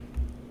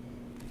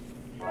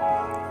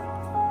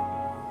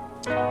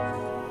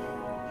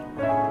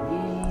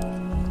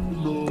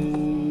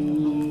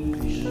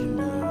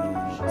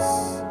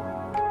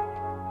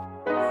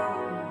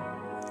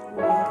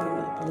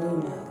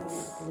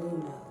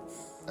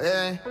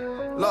Yeah,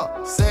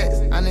 look, sex,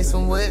 I need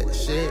some wet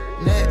shit,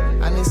 neck,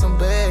 I need some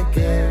bad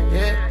care,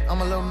 yeah, I'm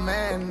a little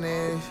man,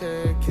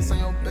 yeah, kiss on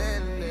your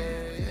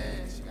belly,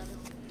 yeah.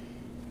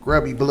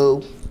 Grubby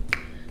Blue,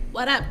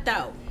 What up,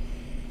 though?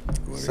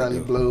 Sunny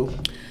Blue.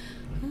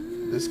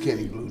 This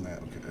Kenny Blue now.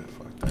 Okay,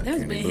 fuck that. That's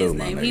Kenny been Blue, his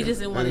my name. nigga. He just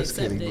didn't want to This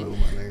accept Kenny it. Blue,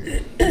 my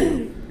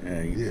nigga.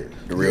 Yeah,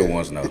 the real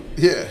ones know.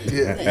 Yeah.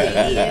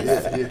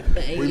 alias.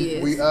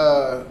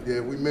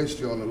 We missed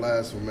you on the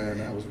last one, man.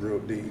 That was real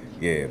deep.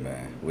 Yeah,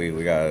 man. We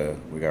gotta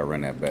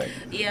run that back.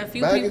 Yeah, a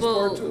few Baggage people.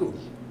 part two.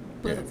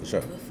 Yeah, for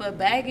sure. For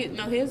baggage,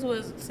 no, his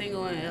was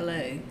single in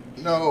L.A.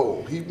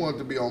 No, he wanted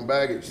to be on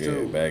baggage Yeah,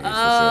 too. baggage for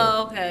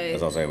Oh, sure. okay.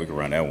 That's what I'm saying. We can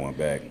run that one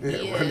back.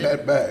 Yeah. Run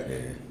that back. Yeah.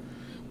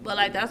 But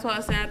like that's why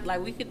I said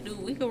like we could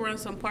run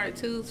some part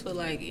twos for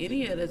like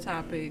any of the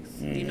topics,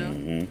 you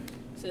know,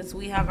 since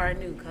we have our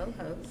new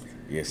co-host.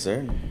 Yes,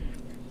 sir.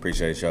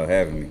 Appreciate y'all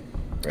having me,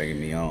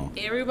 bringing me on.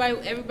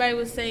 Everybody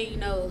was saying, you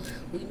know,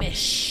 we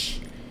mesh.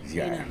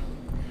 Yeah. You know.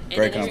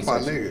 Great And then My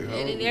conversation. nigga.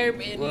 And then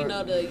everybody, you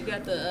know, you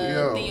got the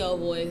Yo. Theo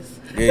voice.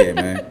 Yeah,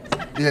 man.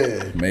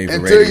 Yeah. Made for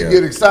Until radio. you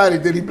get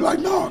excited, then he be like,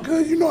 "No,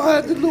 cuz you know I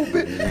had to little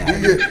bit."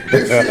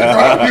 This shit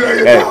drive you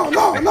in.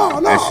 No.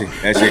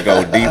 That shit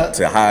go deep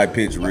to high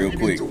pitch real You need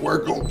quick. to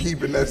work on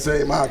keeping that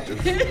same octave.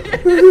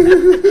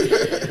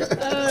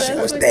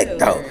 What's that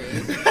though?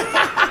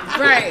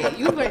 Right,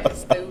 you fucking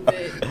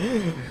stupid.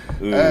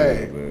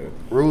 Hey, man.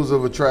 rules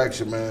of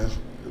attraction, man.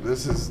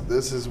 This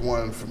is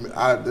one for me.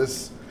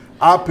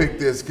 I picked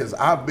this because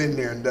I've been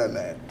there and done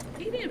that.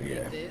 He didn't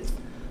Yeah. pick this.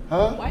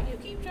 Huh? Why you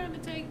keep trying to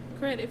take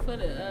credit for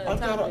the I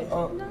thought topic? I-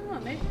 No,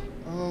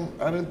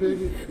 nigga. I didn't pick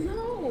it.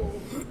 No.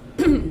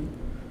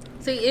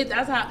 See,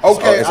 that's how.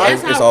 Okay, it's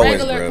that's how always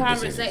regular bruh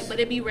conversation. decisions. But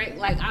it be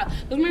like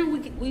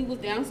remember we was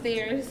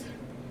downstairs,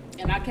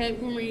 and I can't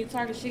remember you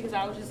talking shit because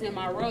I was just in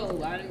my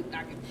robe.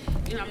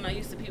 I'm not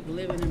used to people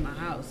living in my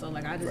house, so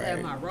like I just had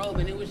Right. my robe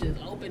and it was just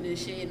open and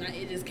shit, and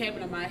it just came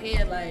into my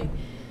head like.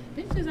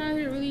 Bitches out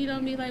here really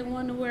don't be like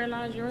wanting to wear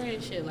lingerie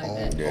and shit like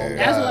that. yeah.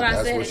 That's what I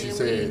That's said. what she and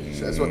said. we-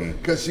 That's what,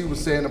 because she was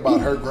saying about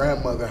her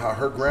grandmother, how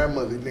her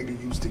grandmother nigga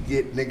used to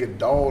get nigga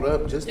dolled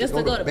up just to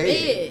go to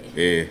bed.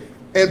 Yeah.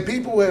 And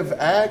people have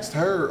asked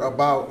her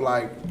about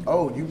like,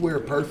 oh, you wear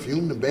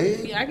perfume to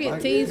bed? Yeah, I get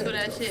Like, teased yeah. for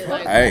that shit.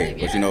 Like, Hey,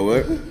 yeah. but you know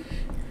what?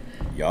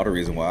 Y'all the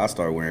reason why I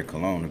started wearing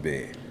cologne to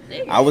bed.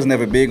 Nigga. I was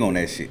never big on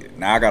that shit.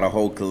 Now I got a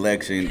whole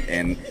collection,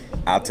 and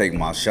I'll take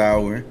my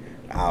shower.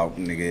 I'll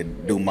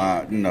do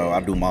my,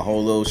 I do my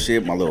whole little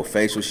shit, my little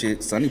facial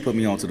shit. Sonny put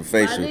me onto the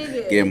facial,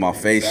 nigga. getting my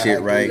face shit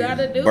Exactly. right. You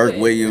gotta do Burke it.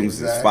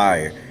 Williams is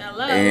fire.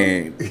 Hello.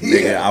 And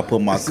nigga, Yeah. I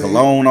put my See?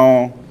 cologne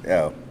on.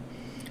 Yeah.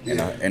 And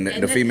And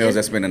the the- females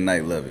that spend the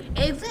night love it.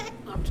 Exactly.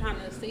 I'm trying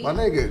to see. My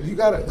nigga, you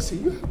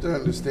have to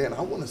understand,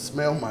 I want to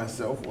smell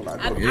myself when I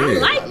go to I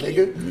bed, like my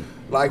it. nigga.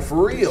 Like,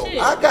 for real.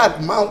 Shit. I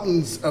got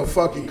mountains of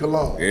fucking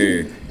cologne.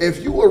 Yeah.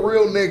 If you a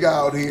real nigga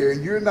out here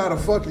and you're not a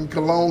fucking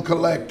cologne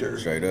collector,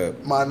 Straight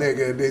up. my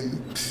nigga,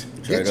 then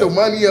Straight get your up.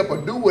 money up or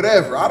do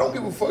whatever. I don't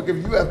give a fuck if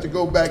you have to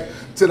go back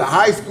to the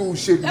high school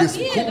shit and get That's-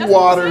 some yeah, cool that's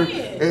what I'm water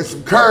saying. and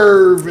some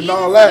curve and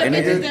all that, And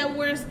nigga. that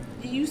wears,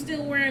 you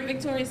still wearing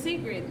Victoria's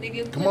Secret,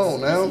 nigga. Come on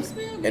now.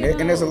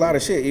 And there's a lot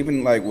of shit,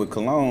 even like with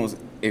colognes,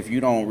 if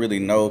you don't really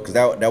know, because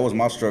that was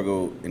my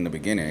struggle in the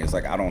beginning. It's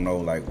like I don't know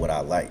like what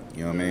I like,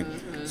 you know what I mean?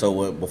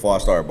 So before I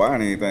started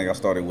buying anything, I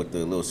started with the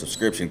little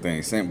subscription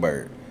thing,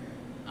 Scentbird.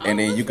 And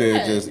then you could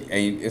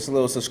and it's a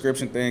little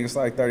subscription thing. It's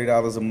like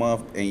 $30 a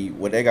month, and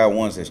what they got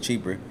ones that's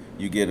cheaper.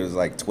 You get is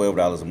like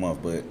 $12 a month,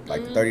 but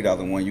like the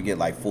 $30 one, you get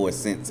like 4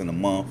 cents in a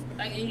month.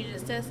 Like, and you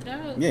just test it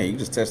out. Yeah, you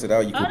just test it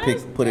out. You Oh, can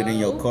that's put it in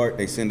your dope. cart.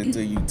 They send it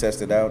to you,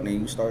 test it out, and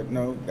then you start.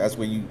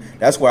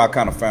 That's where I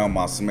kind of found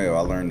my smell.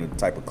 I learned the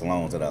type of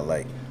colognes that I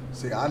like.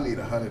 See, I need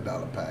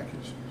 $100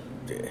 package.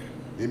 Yeah.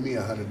 Give me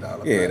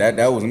 $100 Yeah, package.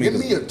 that was me. Give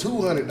me a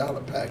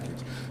 $200 package.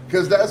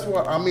 Because that's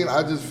what,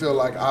 I just feel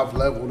like I've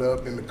leveled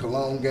up in the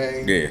cologne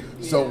game. Yeah.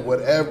 So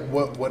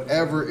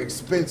whatever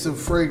expensive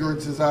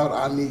fragrance is out,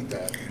 I need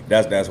that.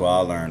 That's what I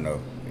learned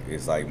though.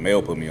 It's like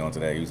Mel put me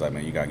onto that. He was like,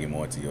 man, you gotta get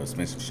more into your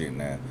expensive shit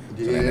now.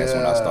 So then that's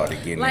when I started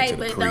getting Like,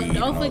 into the but Creed and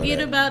don't all of forget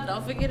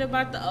that.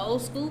 about the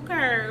old school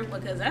Curve,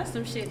 because that's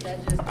some shit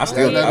that just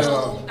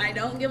I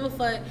don't give a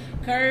fuck.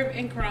 Curve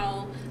and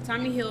Chrome,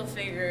 Tommy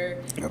Hilfiger,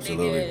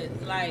 Absolutely.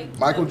 nigga, like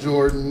Michael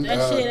Jordan.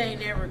 That shit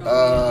ain't never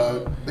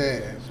gonna be.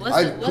 Man.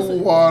 Cool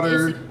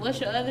water.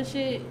 What's your other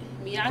shit?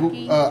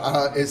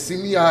 Miyake. It's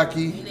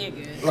Miyake.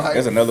 Nigga. Like,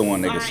 There's another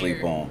one nigga Fire.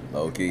 sleep on,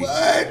 low key.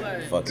 What?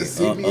 Fucking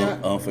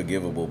Miyake?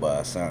 Unforgivable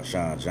by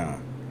Sean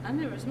John. I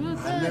never smelled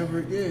that. I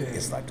never did.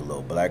 It's like the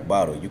little black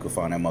bottle. You can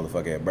find that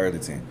motherfucker at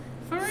Burlington.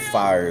 For real?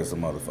 Fire is a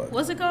motherfucker.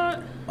 What's it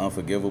called?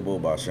 Unforgivable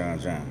by Sean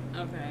John.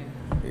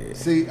 Okay. Yeah.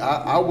 See,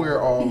 I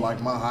wear all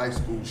like my high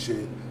school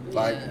shit,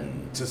 like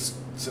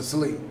to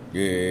sleep.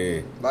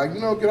 Yeah. Like,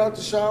 get out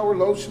the shower,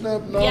 lotion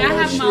up, and all Yeah, I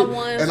that have shit. my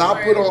ones And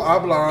I put on,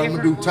 I'm like, I'm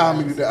gonna do different Tommy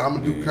ones. today. I'm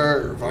gonna do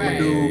Curve. I'm Right.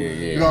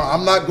 gonna do,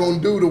 I'm not gonna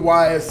do the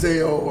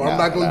YSL. I'm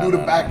not gonna do the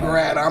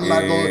Baccarat. I'm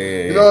not gonna,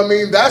 Yeah. you know what I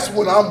mean? That's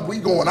when we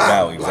going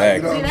out. Yeah, Like,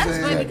 you know exactly. what See, I'm that's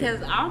saying? funny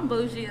because I'm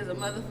bougie as a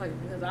motherfucker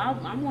because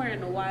I'm wearing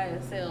the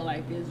YSL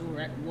like this,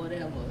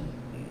 whatever.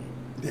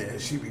 Yeah,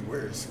 she be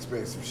wearing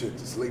expensive shit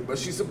to sleep, but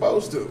she's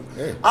supposed to.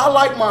 Yeah. I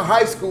like my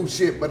high school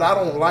shit, but I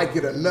don't like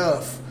it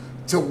enough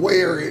to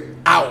wear it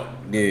out.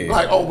 Yeah.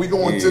 Like, we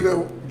going to Yeah.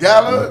 the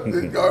gala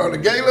or the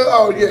gala?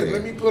 Oh yeah,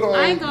 let me put on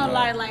I ain't gonna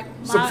lie, like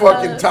some my,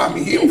 fucking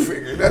Tommy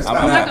Hilfiger. That's I'm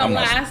not. I'm not I'm gonna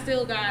not- lie, I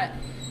still got.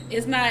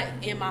 It's not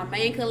in my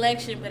main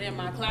collection, but in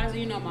my closet.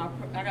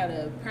 I got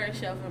a purse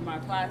shelf in my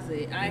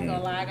closet. I ain't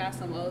gonna lie, I got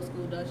some old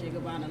school Dolce &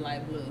 Gabbana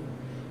light blue.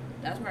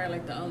 That's probably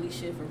like the only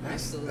shit from high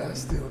school.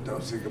 That's still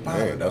Dolce Yeah,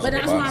 Gabbana. that's But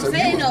that's what what I'm So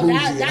saying you was though.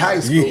 bougie in That high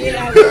school.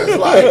 Yeah, It's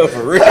like,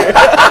 For real.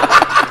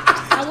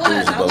 I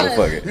was.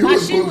 motherfucker. You My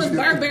was shit was bougie.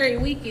 Burberry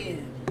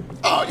weekend.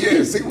 oh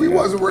yeah, see, we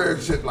wasn't wearing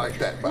shit like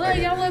that. Well,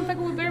 y'all wasn't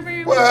fucking with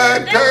Burberry What,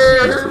 weekend. That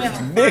Curve? shit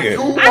smell Nigga.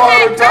 Cool I water,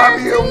 had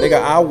Tommy Curve, Hilfiger. Nigga,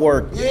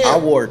 Yeah. I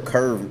wore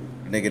Curve.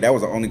 Nigga, that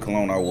was the only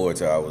cologne I wore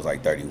till I was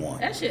like 31.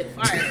 That shit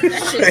fire.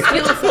 That shit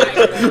still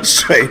fire. Though.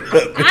 Straight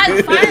up.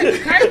 I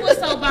fired Kurt was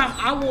so bomb.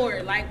 I wore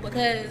it like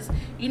because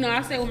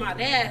I stayed with my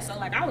dad, so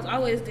like I was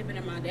always dipping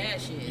in my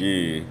dad's shit.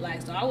 Yeah.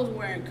 Like so, I was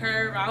wearing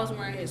Curve. I was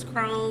wearing his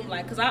Chrome.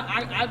 Like, cause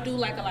I do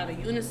like a lot of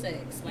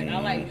unisex. Like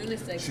I like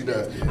unisex. She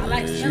does. I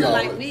like She smelling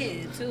like always-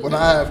 men too. When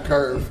I have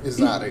Curve,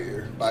 it's out of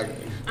here. Like,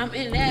 I'm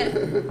in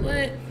that.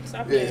 What?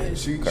 Stop yeah, playing.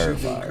 she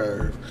Curve do fire.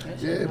 Curve. That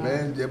shit Yeah, fire.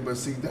 man. Yeah, but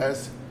see,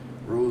 that's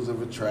rules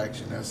of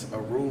attraction. That's a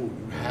rule.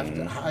 You have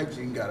to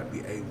hygiene. Got to be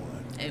A1.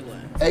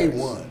 A1.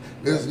 A1.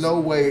 There's no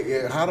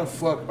way. How the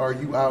fuck are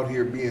you out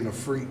here being a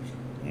freak,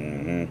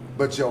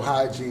 but your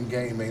hygiene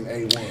game ain't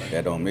A1?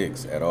 That don't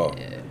mix at all.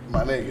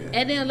 My nigga.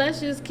 And then let's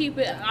just keep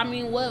it. I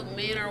mean, what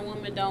man or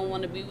woman don't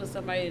want to be with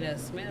somebody that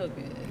smell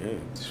good?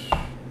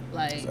 Yeah,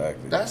 Like,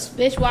 exactly. That's.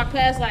 bitch walk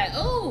past like,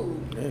 oh,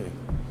 yeah.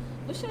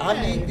 what's your I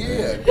name? need.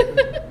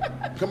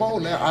 Yeah. Come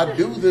on now. I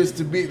do this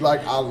to be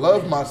like. I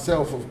love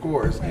myself, of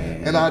course,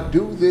 and I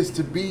do this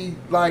to be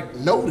like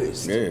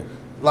noticed. Yeah.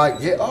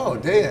 Like, yeah, oh,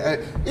 damn.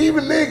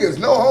 Even niggas,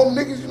 no home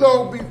niggas,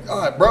 be,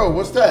 all right, bro,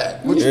 what's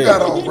that? What you Yeah.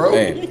 got on, bro?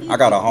 Hey, I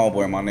got a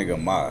homeboy, my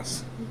nigga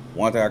Moss.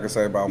 One thing I can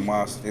say about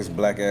Moss, this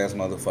black ass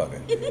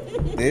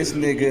motherfucker. This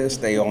nigga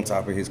stay on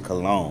top of his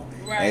cologne.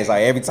 And it's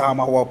like every time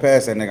I walk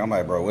past that nigga, I'm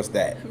like, bro, what's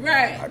that?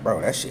 Right. Like, bro,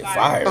 that shit Fire.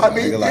 fire. I my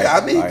need- nigga. Like, yeah,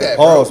 I need like, that,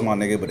 Pause, bro.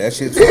 my nigga, but that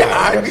shit's fire. Yeah,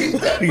 I bro. need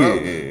that, bro.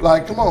 Yeah.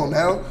 Like, come on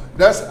now.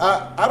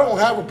 I don't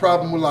have a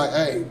problem with like,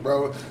 hey,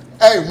 bro.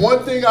 Hey,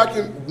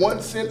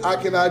 one scent I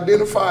can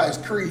identify is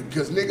Creed,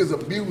 because niggas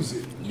abuse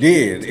it. Yeah,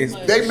 it's,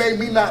 They made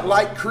me not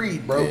like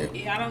Creed, bro. Yeah.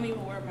 Yeah, I don't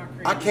even wear my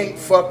cream. I can't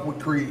fuck with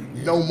Creed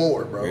no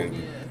more, bro. Yeah.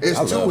 It's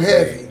I too love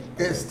heavy. Creed.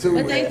 It's too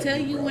But they heavy. tell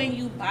you when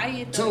you buy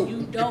it, though, Two.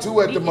 you don't.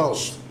 Two at the you-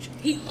 most.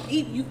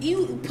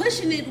 You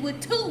pushing it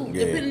with two,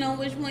 Yeah. depending on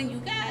which one you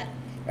got.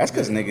 That's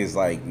because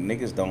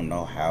niggas don't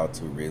know how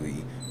to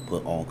really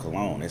put on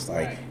cologne. It's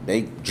like Right.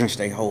 they drench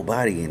their whole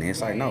body in it.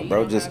 It's like, Right, no, you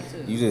bro, don't just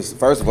have to. you just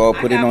first of all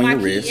put I it got on my your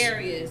key wrist.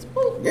 areas.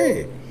 Boop, Yeah.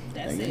 boop.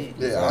 That's Nigga. it.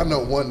 Yeah, I know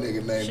one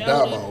nigga named Shoulder.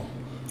 Damo.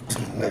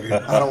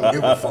 Nigga, I don't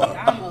give a fuck.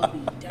 Damo be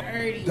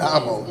dirty.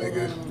 Damo, with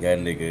nigga. cologne. That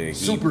nigga, he,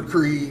 Super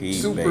Creed, he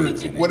super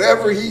baked in it.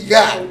 whatever he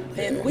got,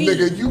 And we-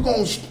 nigga, you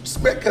gonna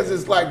spend because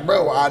it's like,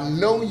 bro, I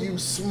know you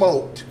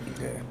smoked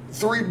Yeah.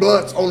 3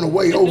 blunts on the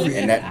way over And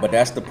here, but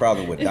that's the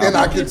problem with and I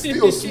Damo. can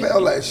still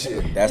smell that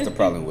shit. That's the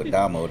problem with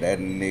Damo. That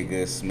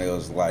nigga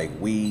smells like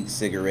weed,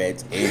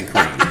 cigarettes, and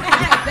cream.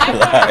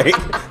 like,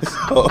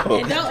 so,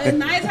 And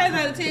 9 times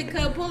out of 10,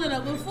 come pulling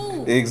up with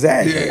food.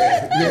 exactly.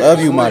 Yeah. Love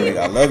you, my nigga.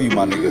 I love you,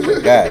 my nigga.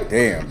 But god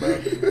damn, bro.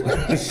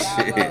 That's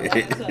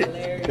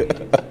hilarious.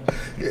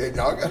 Yeah,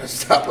 y'all gotta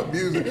stop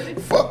abusing.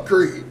 Fuck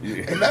Creed,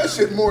 and that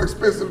shit more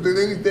expensive than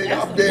anything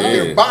That's I'm damn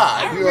low. near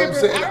buy. You know what I'm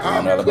saying? I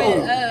I'm remember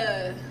cool.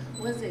 when,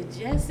 was it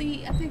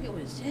Jesse? I think it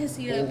was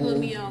Jesse that put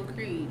me on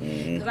Creed.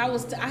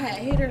 Because I had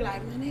hit her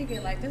like, my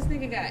nigga, like this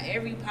nigga got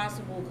every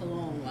possible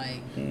cologne.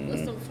 Like,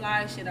 what's some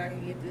fly shit I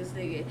can get this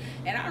nigga?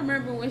 And I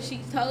remember when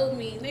she told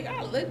me, nigga,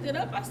 I looked it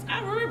up.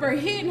 I remember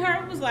hitting her.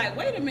 I was like,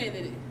 wait a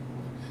minute.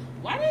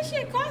 Why that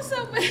shit cost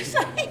so much?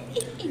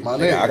 My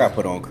Nigga, I nigga, got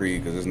put on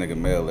Creed because this nigga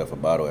Mel left a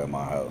bottle at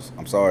my house.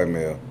 I'm sorry,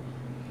 Mel.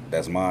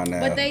 That's mine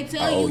now. But they I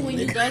tell owe you when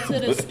you go nigga. to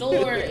the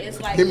store,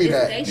 it's like Give me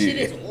that. they shit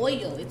Yeah. is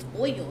oil. It's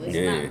oil. It's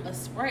Yeah. not a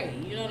spray.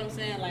 You know what I'm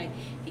saying? Like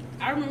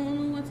I remember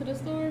when we went to the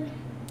store,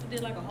 we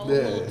did like a whole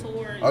Yeah. little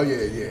tour. Oh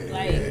yeah, yeah,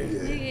 Like yeah, yeah.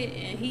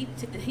 nigga, and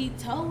he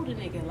told the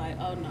nigga like,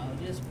 oh no,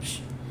 just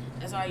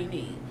that's all you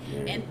need. Yeah.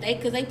 And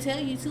because they tell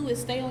you too, is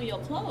stay on your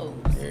clothes.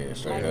 Yeah,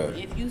 straight like, up.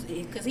 if you,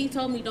 because he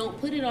told me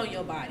don't put it on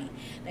your body.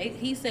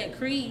 He said,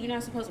 Creed, you're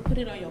not supposed to put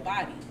it on your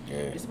body.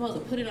 Yeah. You're supposed to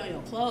put it on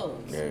your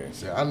clothes. Yeah.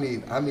 See, I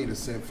need a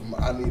scent from.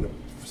 I need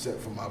a set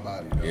for my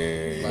body. Though.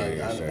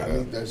 I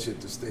need that shit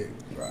to stick.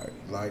 Right.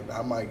 Like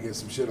I might get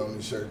some shit on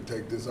this shirt and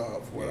take this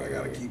off. Where I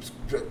gotta keep.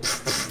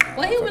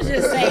 Well, he was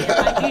just saying,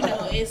 like, you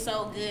know, it's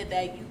so good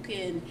that you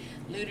can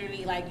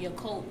literally, like, your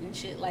coat and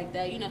shit like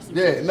that. You know, some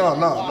shit No.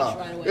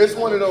 right away. It's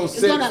one of those.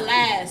 It's gonna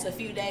last a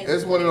few days.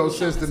 It's one of those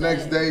since the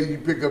next day you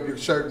pick up your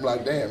shirt and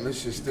like, damn,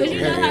 this shit's still. Because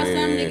you know how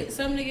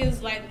some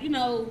niggas like, you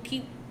know,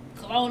 keep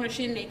cologne or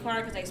shit in their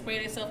car because they spray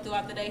themselves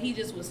throughout the day. He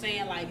just was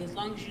saying, like, as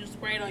long as you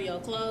spray it on your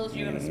clothes,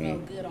 you're gonna smell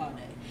good all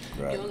day.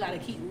 Right. You don't gotta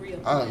keep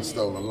real. I done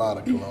stole a lot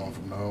of cologne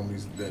from the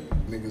homies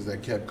niggas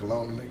that kept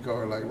cologne in their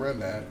car. Like, run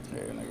that.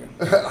 Yeah,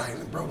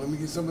 nigga. Bro, let me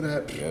get some of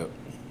that. Yep.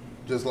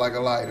 Just like a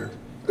lighter.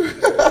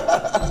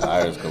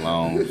 Lighters,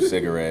 cologne,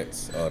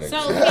 cigarettes, all that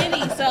So shit.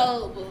 Kenny,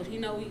 well, you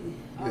know, we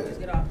always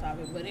get off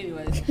topic, but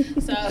anyways,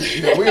 so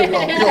Yeah, we ain't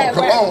gonna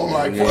cologne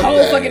like the fuck whole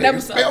that. fucking It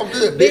episode. smell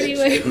good, But bitch.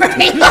 anyway,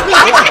 right.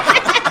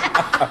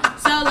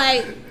 So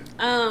like,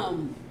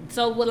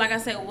 like I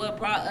said, what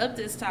brought up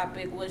this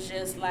topic was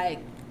just like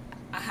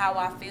how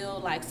I feel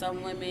like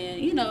some women,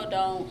 you know,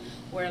 don't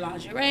wear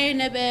lingerie in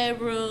their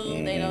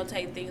bedroom. They don't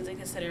take things in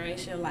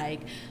consideration like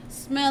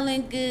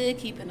smelling good,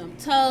 keeping them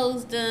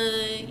toes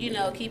done, you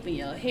know, keeping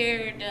your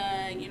hair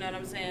done. You know what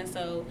I'm saying?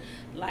 So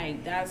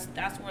like that's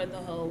where the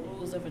whole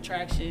rules of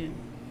attraction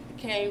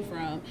came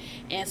from.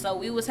 And so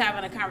we was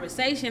having a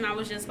conversation. I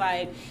was just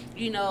like,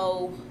 you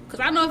know,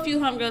 because I know a few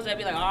homegirls that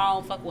be like, oh, I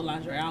don't fuck with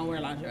lingerie, I don't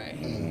wear lingerie.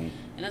 And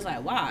it's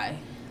like, why?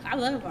 I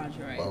love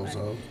lingerie.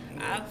 Bozo.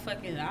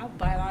 Like, I'll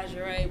buy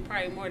lingerie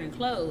probably more than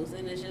clothes.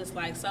 And it's just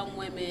like some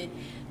women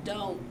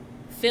don't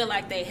feel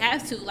like they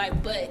have to.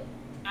 Like, but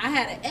I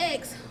had an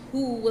ex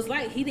who was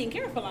like, he didn't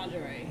care for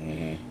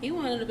lingerie. He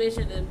wanted a bitch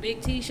in a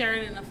big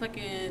t-shirt and a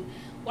fucking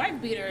wife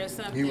beater or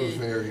something. He was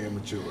very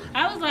immature.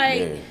 I was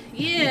like,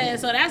 yeah.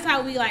 So that's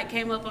how we like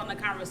came up on the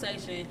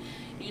conversation.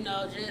 You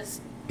know,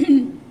 just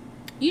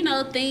you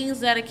know, things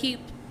that'll keep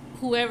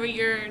whoever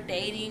you're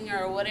dating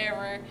or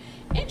whatever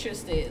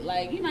interested.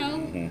 Like, you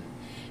know,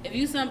 if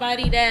you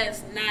somebody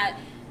that's not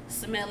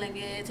smelling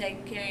good,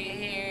 taking care of your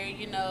hair,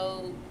 you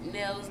know,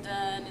 nails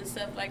done and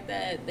stuff like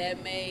that,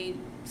 that may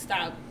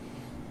stop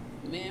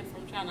men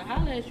from trying to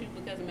holler at you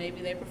because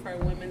maybe they prefer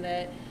women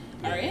that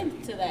are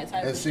into that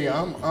type And of see, shit.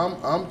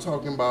 I'm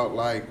talking about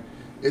like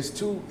it's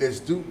two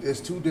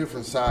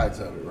different sides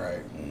of it,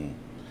 right?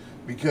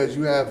 Because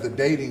you have the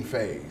dating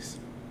phase.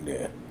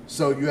 Yeah.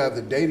 So you have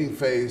the dating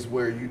phase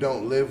where you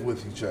don't live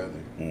with each other.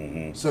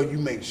 So you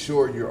make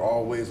sure you're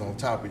always on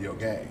top of your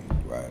game.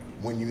 Right.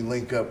 When you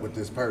link up with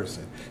this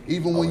person.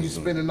 Even when you Always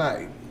spend a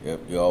night. Yep.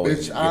 You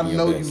always. Bitch, I give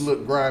know your you best.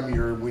 look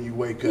grimier when you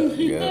wake up.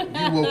 Yep.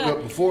 You woke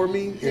up before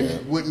me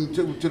and went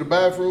to the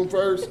bathroom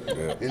first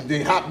and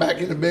then hopped back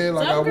in the bed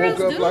like Some I woke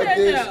girls up do like that,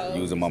 this. though.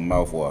 Using my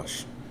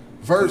mouthwash.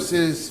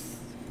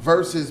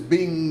 Versus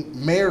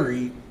being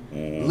married,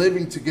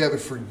 living together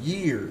for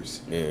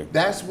years. Yeah.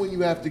 That's when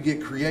you have to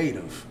get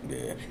creative.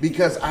 Yeah.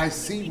 Because I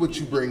see what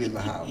you bring in the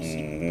house.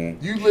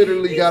 You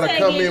literally gotta said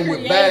come get in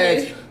with creative.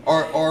 bags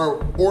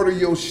or order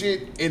your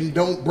shit and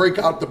don't break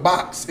out the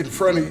box in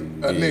front of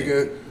a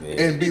nigga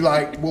and be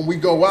like, when we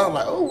go out,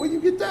 like, oh, where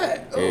you get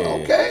that? Oh,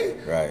 Yeah. okay.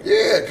 Right.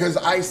 Yeah, because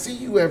I see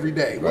you every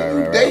day. When Right, you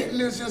right, dating,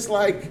 it's just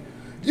like,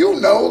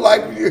 you know,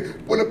 like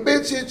when a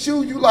bitch hits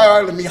you, you like, all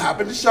right, let me hop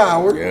in the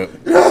shower. Yep.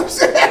 You know what I'm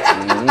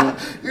saying?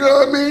 You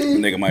know what I mean?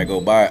 Nigga might go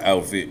buy an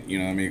outfit, you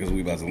know what I mean? Because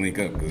we about to link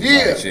up. 'cause it's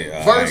Yeah. like, shit,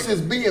 all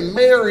Versus being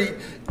married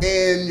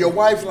and your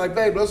wife like,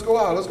 babe, let's go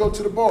out. Let's go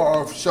to the bar.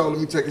 Oh, for sure, let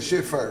me take a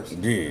shit first.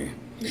 right.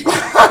 Yeah.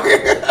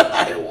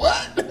 Like,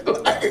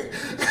 what? Like,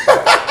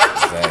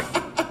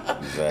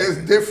 Exactly. it's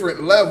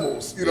different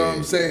levels, you know what I'm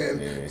Yeah,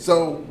 saying? yeah.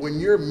 So when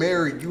you're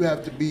married, you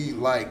have to be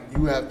like,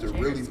 you have to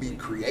really be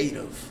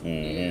creative.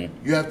 You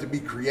have to be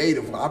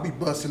creative. I'll be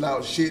busting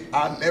out shit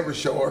I never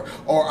show her,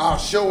 or I'll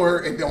show her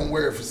and don't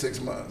wear it for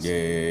 6 months.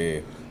 Yeah.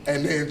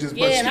 And then just,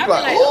 Yeah, but she's and I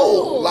like, be like,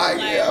 oh, ooh, like,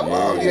 like, yeah,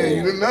 well, yeah,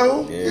 you didn't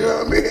know? Yeah. You know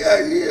what I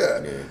mean?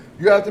 Yeah.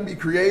 You have to be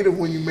creative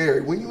when you're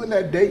married. When you in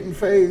that dating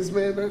phase,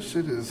 man, that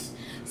shit is.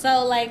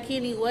 So, like,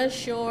 Kenny,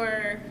 what's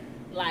your,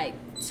 like,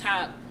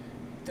 top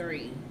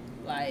 3?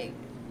 Like,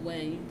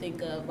 when you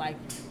think of, like,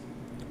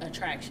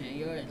 attraction,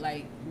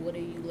 like, what do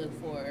you look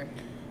for?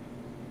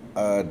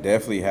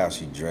 Definitely how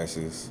she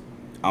dresses.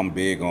 I'm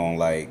big on,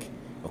 like,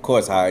 of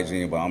course,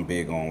 hygiene, but I'm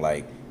big on,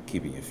 like,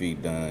 keeping your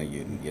feet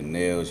done, your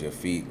nails, your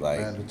feet. Like,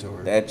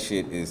 Mandatory. that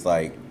shit is,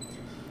 like,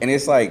 and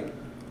it's like,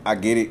 I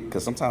get it,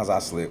 because sometimes I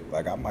slip.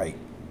 Like, I might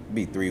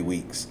be 3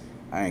 weeks.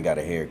 I ain't got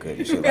a haircut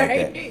and shit like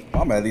Right. that.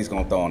 I'm at least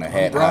gonna throw on a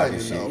hat grinding,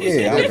 and shit. though.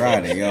 Yeah, I'm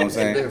grinding. You know what I'm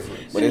saying?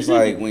 difference. But it's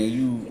like when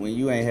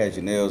you ain't had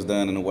your nails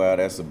done in a while,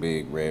 that's a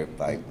big red.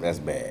 Like that's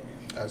bad.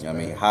 That's you know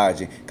what I mean? bad.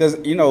 Hygiene, because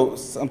you know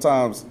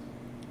sometimes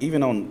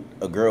even on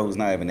a girl who's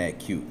not even that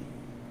cute,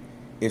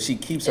 if she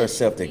keeps If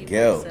herself she keep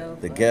together,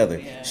 herself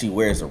up, yeah. she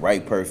wears the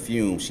right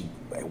perfume. She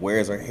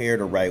wears her hair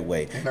the right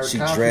way. And her She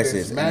confidence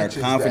dresses, and her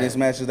matches confidence that.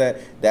 matches that.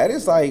 That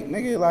is like,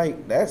 nigga,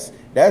 like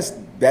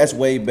that's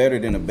way better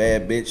than a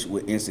bad bitch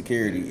with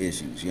insecurity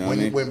issues. You know what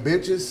I mean? When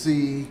bitches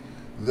see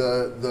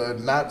the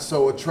not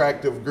so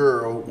attractive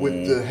girl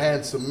with the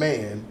handsome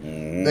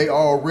man, they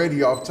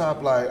already off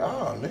top like,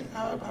 oh,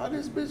 nigga, how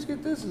this bitch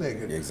get this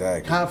nigga?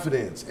 Exactly.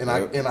 Confidence, and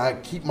I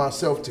keep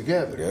myself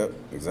together. Yep,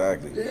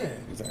 exactly. Yeah,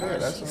 Exactly. yeah,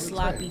 that's She what I'm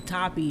sloppy saying.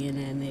 toppy in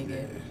that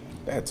nigga.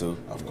 That too.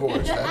 Of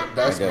course,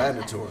 that's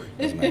mandatory.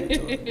 That's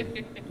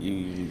mandatory.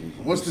 you,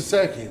 What's the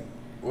second?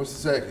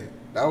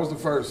 That was the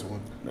first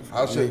one.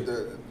 How should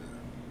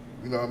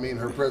you know what I mean?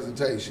 Her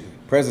presentation.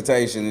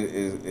 Presentation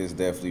is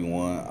definitely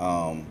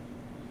one.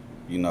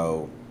 You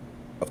know,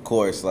 of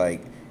course,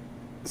 like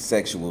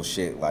sexual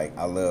shit. Like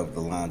I love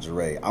the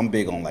lingerie. I'm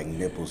big on like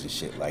nipples and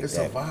shit like It's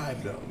that. a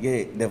vibe though.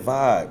 Yeah, the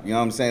vibe. You know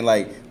what I'm saying?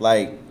 Like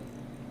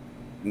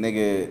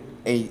nigga,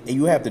 and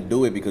you have to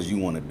do it because you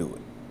want to do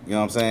it. You know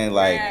what I'm saying?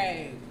 Like,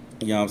 Right.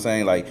 you know what I'm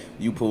saying? Like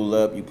you pull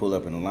up in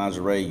the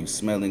lingerie, you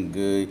smelling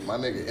good. My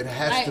nigga, it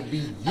has Like, to be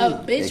you. a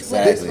bitch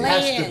Exactly. with It a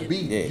has to plan. be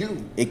Yeah,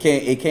 you.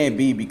 it can't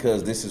be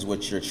because this is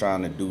what you're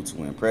trying to do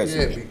to impress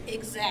Yeah, me.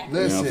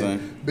 Exactly. You know what listen,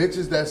 I'm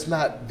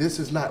bitches, this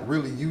is not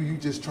really you. You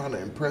just trying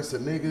to impress a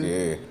nigga.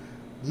 Yeah,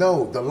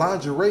 No, the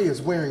lingerie is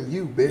wearing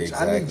you, bitch.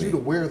 I need Exactly. you to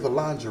wear the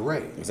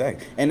lingerie.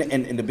 exactly. And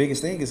the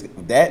biggest thing is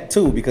that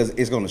too, because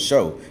it's gonna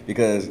show.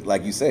 Because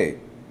like you said,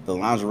 the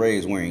lingerie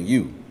is wearing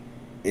you.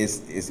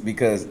 It's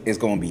because it's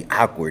gonna be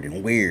awkward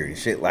and weird and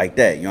shit like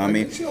that. You know what I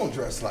mean? Bitch, you don't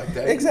dress like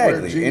that.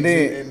 Exactly. You wear jeans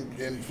And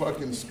then- and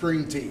fucking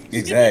string tees.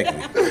 Exactly.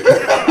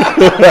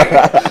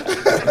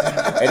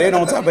 And then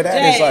on top of that,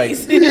 it's like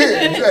Jays.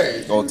 Yeah,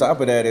 Jay. on top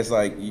of that, it's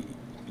like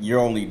you're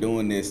only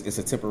doing this. It's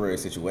a temporary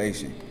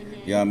situation.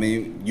 You know what I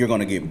mean? You're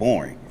gonna get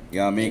boring. You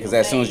know what I mean? Because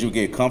as soon as you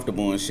get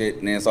comfortable and shit,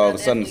 and then it's all of a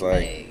sudden it's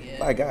like,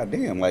 like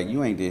goddamn, like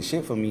you ain't did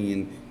shit for me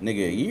in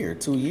nigga a year,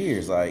 2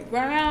 years, like.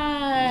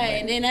 Right.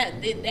 And then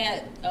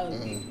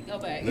go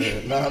back.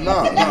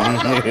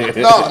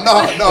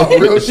 No,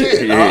 real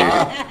shit.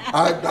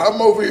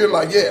 I'm over here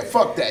like, yeah,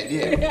 fuck that,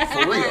 yeah,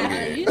 for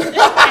real.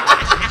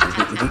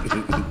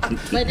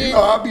 But You then,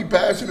 know, I'll be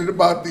passionate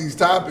about these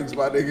topics,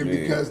 my nigga,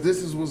 because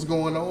this is what's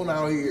going on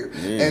out here.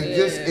 Yeah.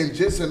 And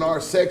just in our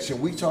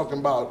section, we talking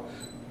about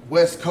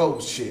West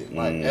Coast shit,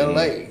 like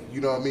LA. You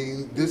know what I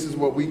mean? This is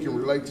what we can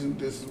relate to.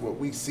 This is what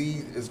we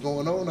see is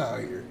going on out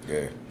here.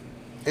 Yeah.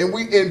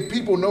 And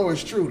people know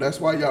it's true. That's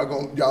why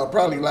y'all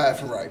probably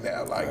laughing right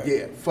now. Like,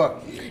 yeah,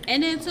 fuck you.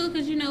 and then too,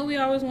 because we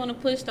always want to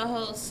push the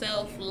whole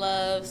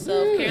self-love,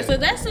 self-care. Yeah. So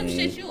that's some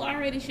shit you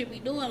already should be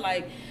doing.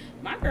 Like,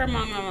 my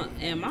grandmama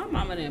and my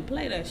mama didn't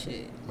play that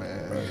shit.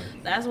 Man.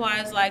 That's why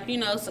it's like,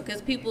 because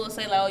people will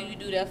say, like, oh, you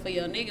do that for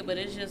your nigga. But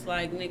it's just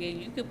like,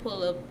 nigga, you could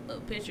pull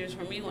up pictures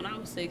from me when I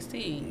was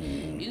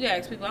 16. You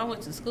got people I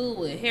went to school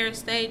with, hair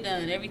stayed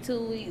done every 2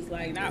 weeks,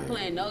 like, not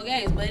playing no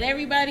games. But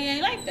everybody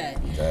ain't like that.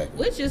 Exactly.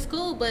 Which is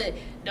cool, but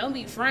don't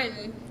be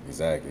fronting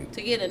Exactly.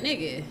 to get a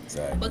nigga.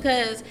 Exactly.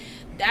 Because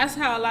that's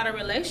how a lot of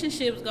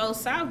relationships go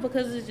south,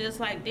 because it's just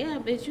like,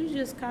 damn, bitch, you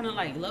just kind of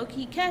like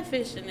low-key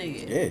catfish a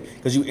nigga. Yeah,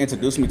 because you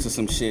introduced me to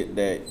some shit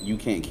that you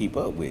can't keep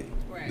up with.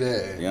 Right.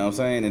 Yeah. You know what I'm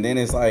saying? And then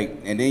it's like,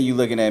 and then you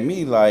looking at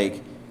me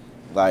like,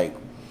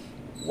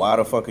 why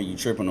the fuck are you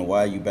tripping or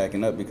why are you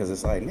backing up? Because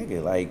it's like,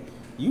 nigga, like,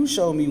 you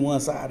showed me one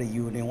side of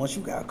you, and then once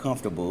you got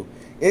comfortable,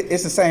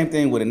 it's the same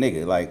thing with a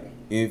nigga. Like,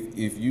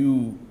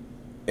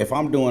 if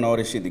I'm doing all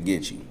this shit to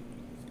get you,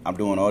 I'm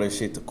doing all this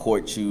shit to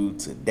court you,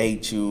 to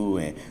date you,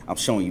 and I'm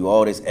showing you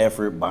all this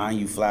effort, buying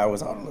you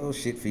flowers, all the little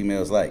shit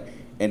females like.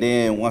 And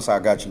then once I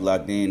got you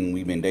locked in,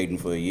 we've been dating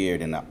for a year,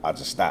 then I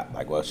just stopped.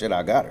 Like, well, shit,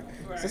 I got her.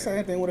 It's the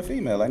same thing with a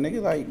female. Like,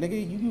 nigga,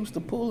 you used to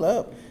pull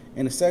up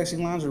in the sexy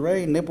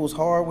lingerie, nipples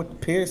hard with the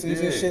piercings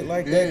and Yeah, shit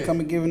like yeah. that, come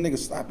and give a nigga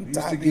sloppy You used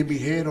to toppy. give me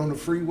head on the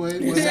freeway.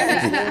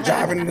 Exactly.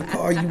 Driving in the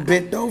car, you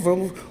bent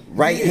over,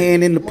 right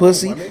hand in the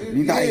pussy. my nigga.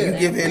 You got you Yeah.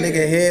 give a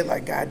nigga head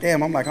like,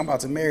 goddamn. I'm like, I'm about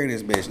to marry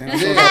this bitch. Now,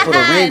 as soon as Yeah. I put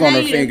a ring on Now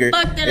her you finger,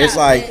 done fucked it it's up,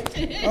 like,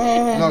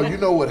 bitch. No, you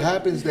know what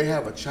happens? They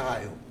have a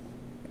child.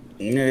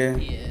 yeah,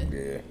 Yeah.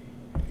 yeah.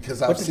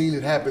 Because I've seen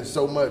it happen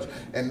so much,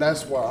 and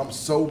that's why I'm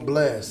so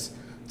blessed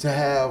to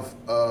have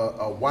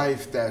a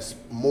wife that's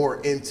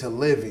more into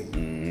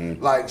living.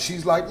 Like,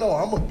 she's like, no,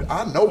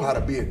 I know how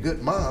to be a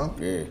good mom.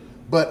 Yeah.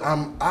 But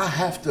I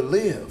have to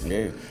live.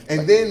 Yeah.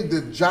 And then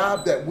the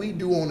job that we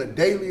do on a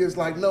daily is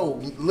like,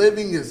 no,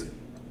 living is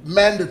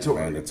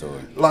mandatory. Mandatory.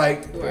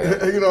 Like,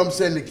 you know what I'm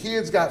saying? The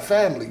kids got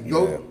family.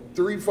 Go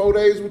 3-4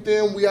 days with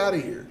them, we out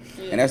of here.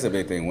 And that's the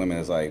big thing. Women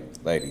is like,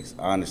 ladies,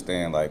 I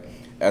understand, like,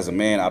 as a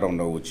man, I don't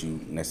know what you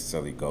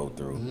necessarily go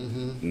through.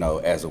 You know,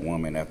 as a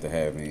woman after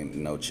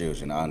having no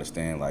children, I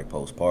understand like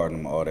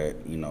postpartum, all that,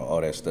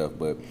 all that stuff.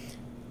 But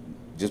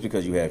just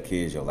because you have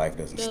kids, your life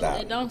doesn't stop.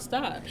 It don't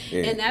stop.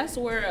 Yeah. And that's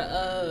where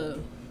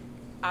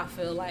I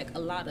feel like a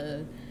lot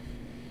of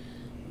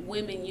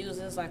women use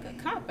as like a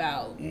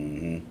cop-out.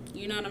 You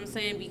know what I'm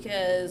saying?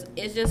 Because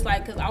it's just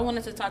like, because I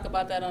wanted to talk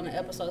about that on the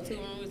episode too,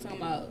 when we were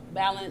talking about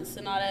balance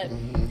and all that.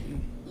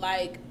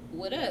 Like,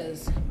 with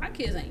us, my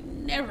kids ain't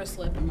never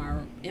slept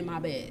in my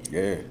bed.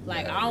 Yeah.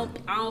 Like I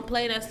don't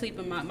play that sleep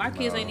in my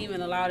kids ain't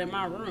even allowed in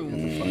my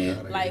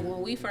room. Like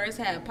when we first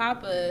had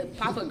Papa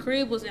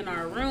crib was in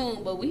our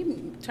room, but we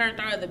turned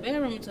our other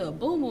bedroom into a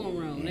boom boom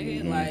room.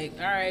 Nigga, like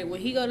all right,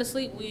 when he go to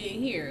sleep, we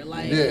in here.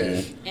 Like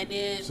and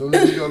then so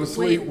then we go to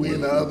sleep, we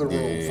in the other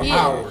room for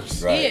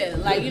hours. Right. Yeah,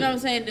 like you know what I'm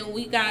saying. Then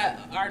we got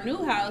our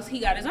new house. He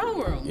got his own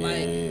room.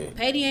 Like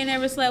Patty ain't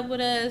never slept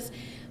with us.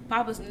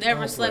 Papa's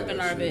never slept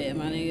in our bed,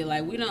 my nigga.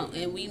 Like we don't,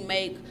 and we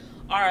make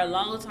our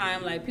alone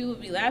time. Like people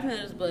be laughing at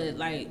us, but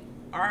like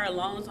our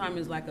alone time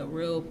is like a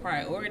real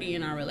priority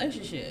in our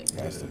relationship. It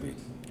has to be.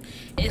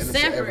 It's And it's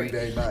separate.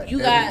 everyday night.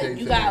 You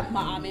Everyday got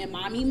I'm in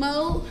mommy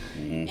mode,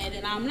 and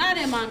then I'm not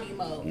in mommy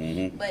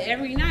mode. But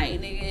every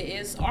night, nigga,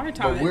 it's our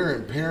time. But we're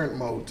in parent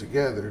mode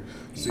together,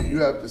 so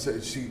you have to say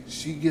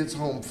she gets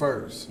home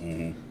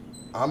 1st.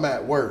 I'm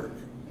at work.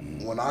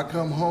 When I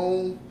come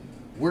home,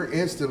 we're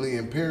instantly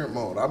in parent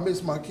mode. I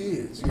miss my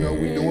kids. You know,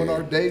 we doing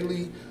our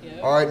daily.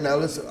 All right, now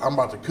listen, I'm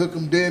about to cook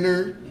them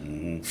dinner,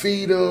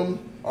 feed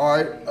them. All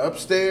right,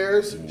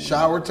 upstairs,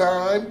 shower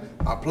time.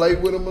 I play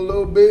with them a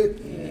little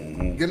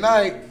bit. Good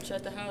night.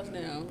 Shut the house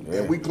down.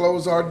 And we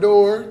close our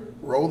door,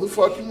 roll the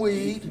fucking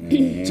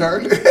weed,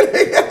 turn.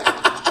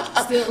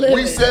 Still living.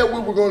 We said we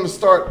were going to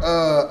start,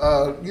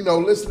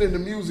 listening to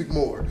music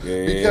more.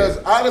 Because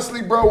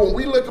honestly, bro, when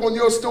we look on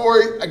your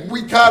story, like,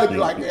 we kind of be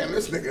like, man,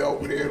 this nigga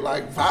over there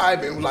like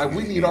vibing. Like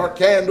we need our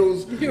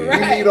candles.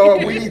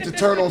 Right. We need to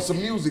turn on some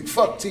music.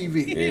 Fuck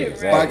TV.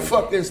 Exactly. Like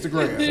fuck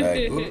Instagram.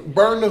 Exactly.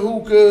 Burn the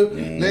hookah,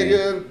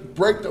 nigga.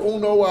 Break the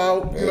Uno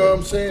out. You know what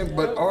I'm saying?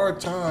 But our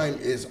time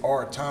is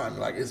our time.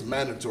 Like it's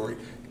mandatory.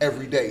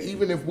 Every day,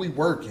 even if we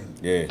working,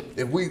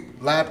 if we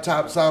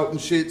laptops out and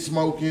shit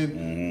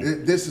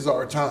smoking, this is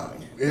our time.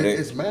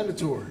 It's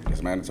mandatory.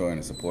 It's mandatory and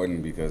it's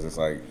important because it's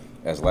like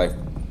as life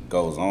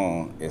goes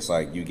on, it's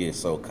like you get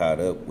so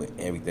caught up with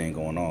everything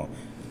going on.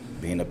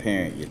 Being a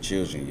parent, your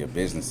children, your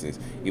businesses,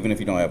 even if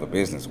you don't have a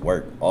business,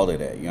 work, all of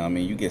that. You know what I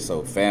mean? You get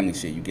so family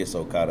shit, you get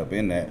so caught up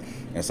in that.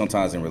 And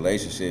sometimes in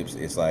relationships,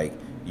 it's like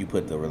you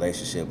put the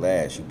relationship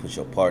last, you put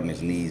your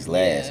partner's needs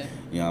last.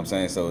 You know what I'm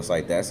saying? So it's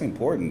like that's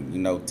important. You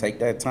know, take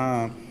that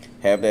time,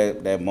 have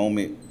that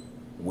moment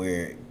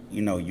where,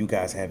 you know, you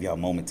guys have y'all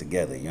moment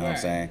together. You know what I'm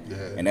saying? Yeah.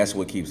 And that's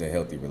what keeps a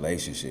healthy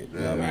relationship. You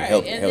know what I mean? Right.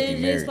 Healthy And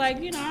marriage. then just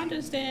like, you know, I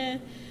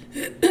understand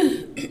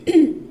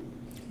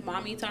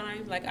mommy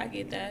time. Like I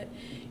get that.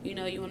 You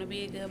know, you want to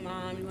be a good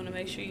mom. You want to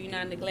make sure you're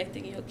not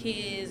neglecting your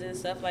kids and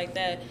stuff like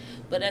that.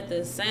 But at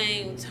the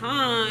same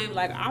time,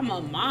 like I'm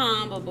a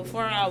mom, but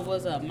before I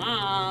was a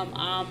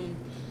mom,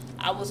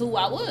 I was who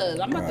I was.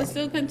 I'm about to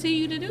still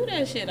continue to do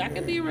that shit. I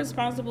could be a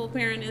responsible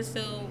parent and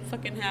still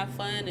fucking have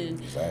fun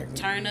and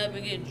turn up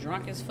and get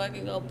drunk as fuck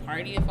and go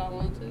party if I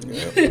want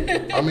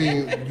to. I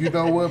mean, you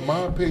know what?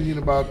 My opinion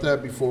about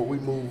that before we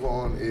move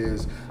on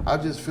is I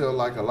just feel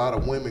like a lot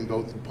of women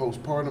go through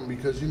postpartum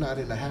because you're not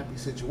in a happy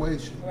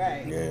situation.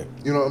 Right. Yeah.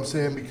 You know what I'm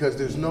saying? Because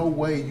there's no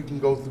way you can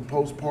go through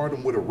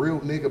postpartum with a real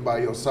nigga by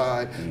your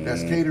side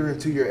that's catering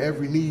to your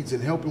every needs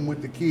and helping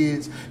with the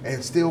kids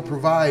and still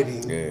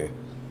providing. Yeah.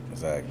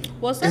 Exactly.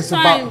 Well,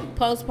 sometimes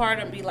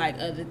postpartum be like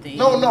other things.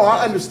 No,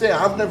 I understand.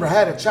 I've never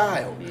had a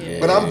child,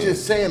 but I'm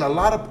just saying a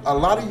lot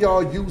of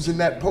y'all using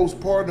that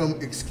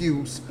postpartum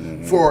excuse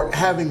for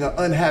having an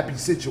unhappy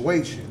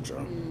situation.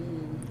 True.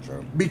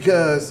 True.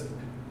 Because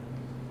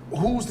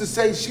who's to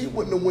say she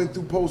wouldn't have went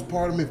through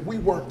postpartum if we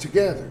weren't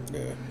together?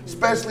 Yeah.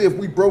 Especially if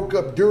we broke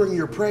up during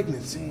your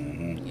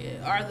pregnancy.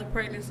 Yeah, or the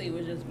pregnancy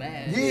was just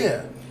bad.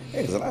 Yeah.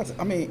 Yeah, 'cause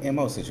in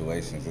most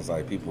situations, it's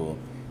like people.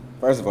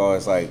 First of all,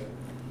 it's like,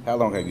 how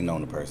long have you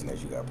known the person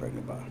that you got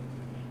pregnant by?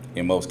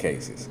 In most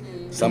cases,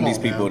 some of these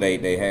people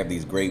they have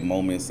these great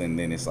moments, and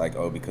then it's like,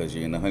 oh, because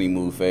you're in the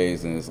honeymoon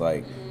phase, and it's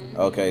like,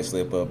 okay,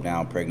 slip up,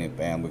 down, pregnant,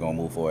 bam, we're gonna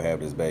move forward, have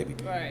this baby.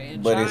 Right.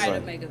 And But try it's to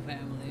like, make a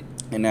family.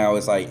 and now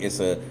it's like it's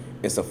a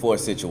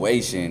forced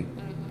situation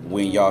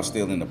when y'all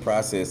still in the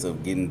process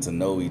of getting to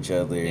know each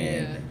other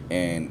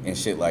and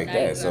shit like Now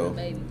that. you got a So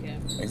baby camera.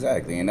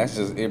 exactly, and that's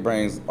just it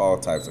brings all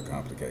types of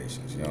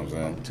complications. You know what I'm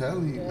I'm saying?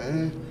 telling you,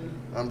 man.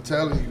 I'm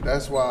telling you.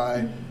 That's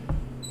why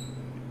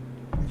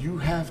you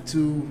have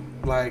to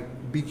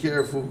be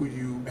careful who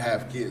you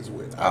have kids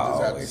with. I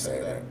just have to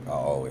say that. I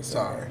always say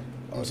Sorry. that.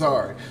 I'm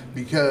sorry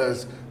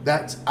because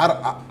that's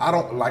I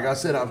don't like I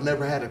said I've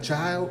never had a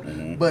child,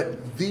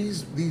 but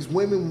these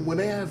women when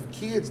they have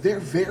kids they're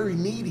very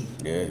needy.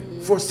 Yeah.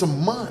 For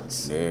some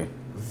months. Yeah.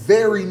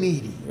 Very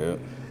needy. Yeah.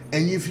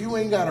 And if you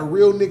ain't got a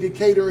real nigga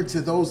catering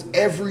to those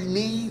every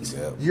needs,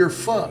 you're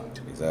fucked.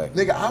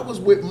 Exactly. Nigga, I was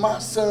with my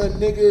son,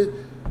 nigga,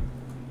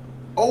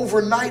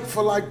 overnight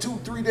for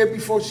 2-3 days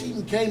before she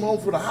even came home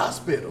from the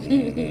hospital.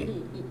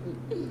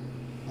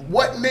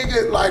 What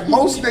nigga,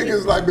 most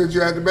niggas bitch,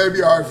 you had the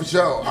baby, all right, for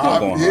sure.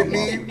 I'm hitting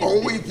me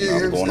on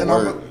weekends. I'm going to and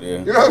work.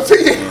 you know what I'm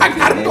saying? I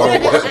gotta go to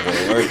work.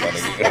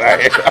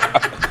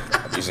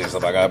 You said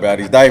something I gotta buy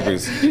these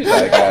diapers.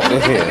 Like,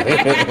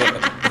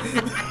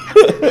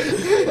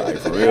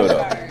 for real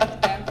though.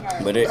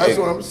 But That's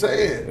what I'm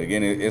saying.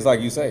 Again, it's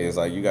like you say, it's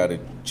like you gotta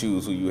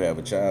choose who you have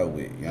a child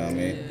with. You know what I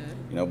mean?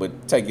 You know,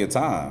 but take your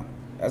time.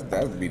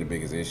 That would be the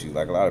biggest issue.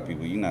 Like a lot of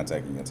people, you're not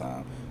taking your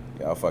time.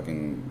 Y'all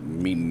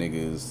fucking meeting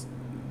niggas,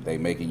 they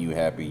making you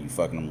happy, you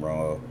fucking them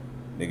raw.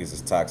 Niggas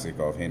is toxic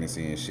off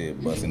Hennessy and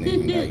shit, busting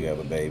in now you have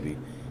a baby.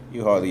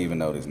 You hardly even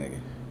know this nigga.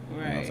 You know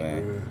what I'm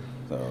saying?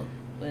 So.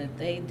 But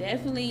they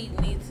definitely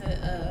need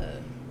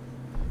to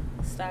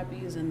stop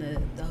using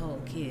the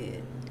whole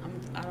kid.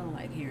 I don't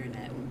like hearing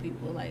that when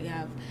people like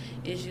have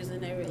issues in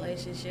their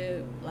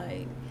relationship.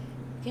 Like,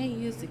 you can't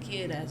use the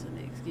kid as an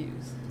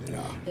excuse.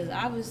 Yeah. Because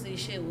obviously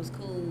shit was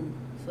cool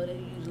for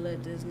you to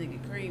let this nigga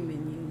cream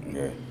in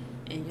you. Yeah.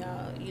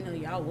 And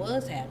y'all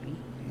was happy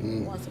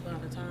once upon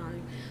a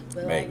time.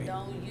 But Maybe. like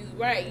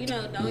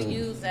don't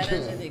use that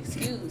as an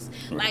excuse.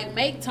 Like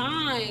make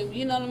time,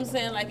 you know what I'm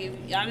saying? Like if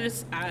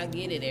I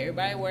get it,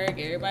 everybody work,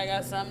 everybody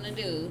got something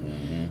to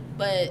do.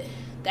 But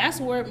that's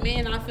where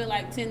men I feel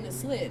like tend to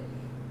slip.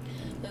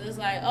 Cause it's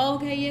like, oh,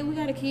 okay, yeah, we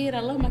got a kid. I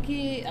love my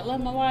kid. I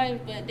love my wife.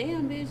 But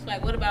damn, bitch,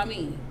 like, what about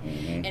me?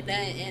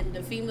 And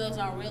the females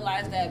don't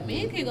realize that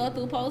men can go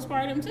through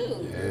postpartum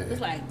too. Yeah. It's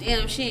like,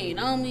 damn, she ain't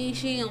on me.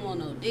 She don't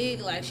want no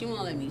dick. Like, she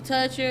won't let me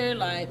touch her.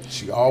 Like,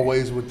 she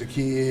always with the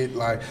kid.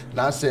 Like,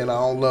 not saying I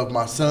don't love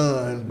my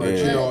son, but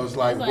you know, it's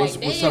like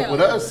what's up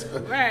with us?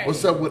 Right.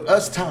 What's up with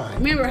us time?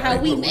 Remember how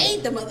we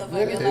made the motherfucker?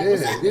 Like,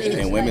 what's up,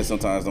 bitch? And women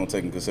sometimes don't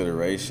take in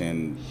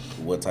consideration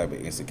what type of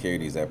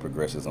insecurities that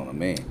progresses on a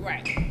man.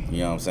 Right. You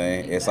know what I'm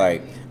saying? Exactly. It's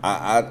like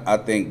I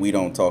think we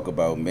don't talk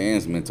about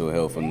men's mental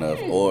health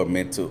enough, or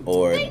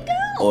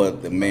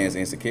the man's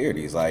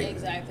insecurities. Like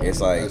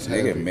it's like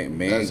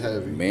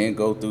nigga, men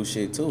go through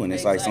shit too, and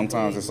it's like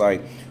sometimes it's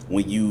like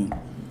when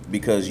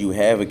because you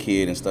have a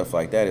kid and stuff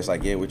like that. It's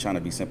like we're trying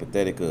to be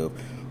sympathetic of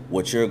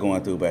what you're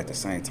going through, but at the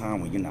same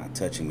time, when you're not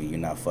touching me, you're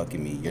not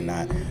fucking me, you're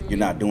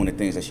not doing the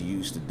things that you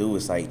used to do.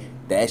 It's like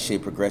that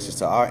shit progresses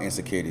to our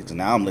insecurities. Cause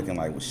now I'm looking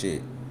like, well,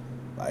 shit.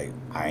 Like,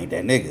 I ain't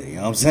that nigga, you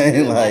know what I'm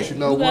saying? Like, you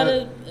know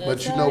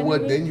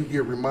what? Then you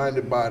get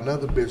reminded by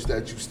another bitch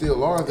that you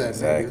still are that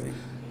nigga.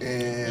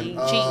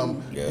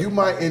 And you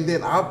might, and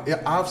then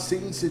I've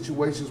seen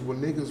situations where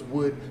niggas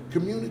would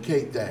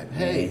communicate that.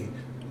 Hey,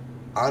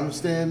 I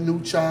understand new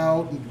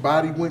child,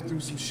 body went through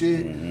some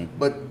shit,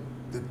 but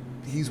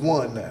he's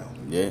one now.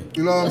 Yeah.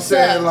 You know what I'm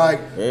saying? Like,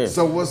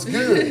 so what's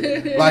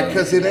good? Like,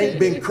 cause it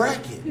ain't been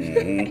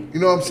cracking. You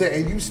know what I'm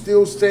saying? And you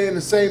still saying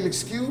the same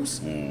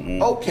excuse?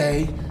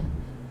 Okay.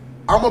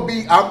 I'm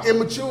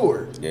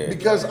immature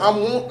because I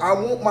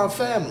want my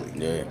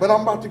family, but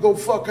I'm about to go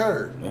fuck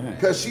her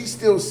because she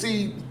still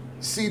see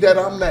that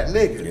I'm that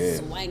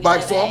nigga.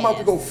 Like, so I'm about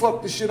to go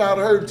fuck the shit out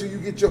of her until you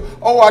get your.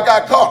 Oh, I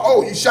got caught.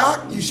 Oh, you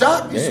shocked? You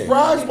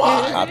surprised?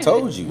 Why? I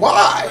told you.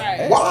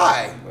 Why?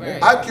 Why?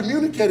 I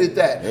communicated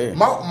that.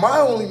 My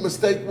only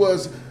mistake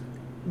was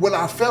when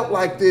I felt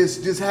like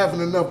this, just having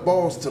enough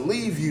balls to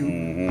leave you,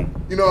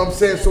 you know what I'm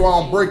saying, so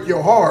I don't break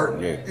your heart.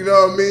 You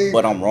know what I mean?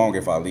 But I'm wrong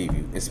if I leave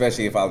you,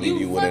 especially if I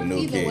leave you with a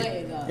new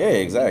kid.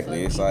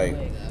 Exactly. It's like,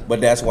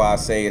 but that's why I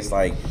say it's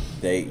like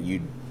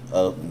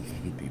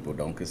people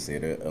don't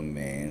consider a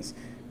man's,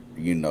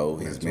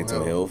 his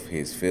mental health,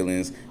 his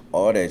feelings,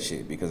 all that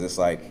shit, because it's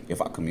like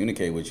if I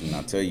communicate with you and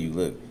I tell you,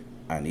 look,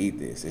 I need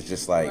this. It's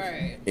just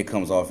like it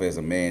comes off as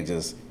a man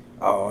just.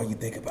 All you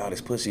think about is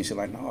pussy and shit.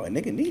 Like, no, a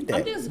nigga need that.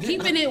 I'm just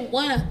keeping it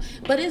one,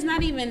 but it's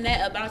not even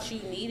that about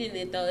you needing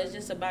it though. It's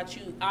just about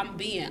you. I'm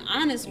being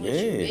honest with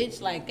you, bitch.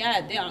 Like,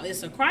 goddamn,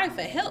 it's a cry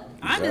for help.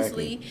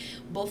 Honestly,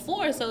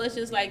 before, so it's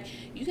just like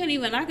you can't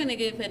even knock a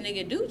nigga if a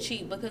nigga do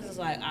cheat because it's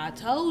like I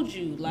told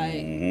you,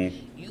 like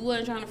you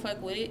wasn't trying to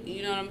fuck with it.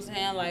 You know what I'm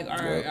saying? Like,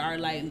 or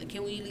like,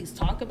 can we at least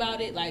talk about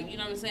it? Like, you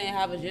know what I'm saying?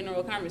 Have a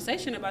general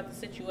conversation about the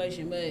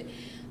situation, but.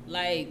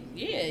 Like,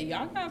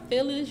 y'all got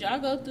feelings, y'all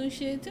go through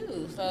shit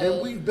too. So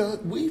and we've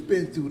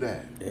been through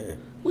that.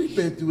 We've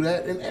been through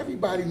that, and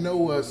everybody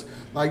know us.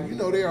 Like,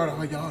 they are,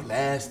 oh, y'all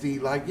nasty.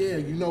 Like,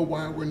 you know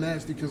why we're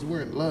nasty? Because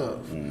we're in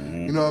love.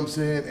 You know what I'm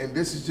saying? And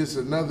this is just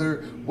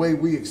another way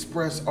we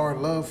express our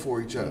love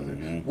for each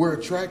other. We're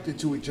attracted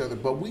to each other,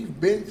 but we've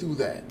been through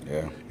that.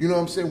 You know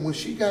what I'm saying? When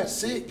she got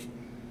sick,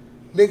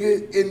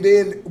 nigga, and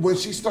then when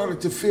she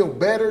started to feel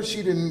better, she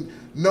didn't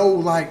know,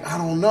 like, I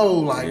don't know,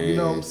 like, you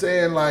know what I'm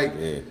saying? Like,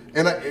 and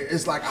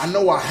it's like, I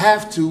know I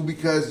have to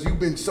because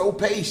you've been so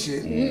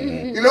patient.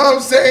 You know what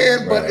I'm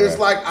saying? But it's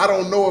like, I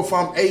don't know if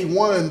I'm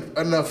A1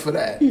 enough for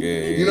that.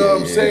 You know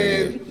what I'm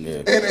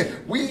saying?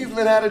 And we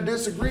even had a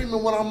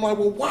disagreement when I'm like,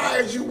 well, why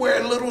is you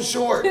wearing little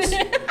shorts?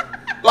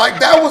 Like,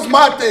 that was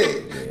my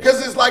thing.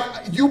 Because it's like,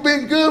 you've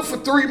been good for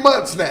 3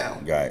 months now.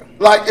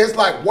 Like, it's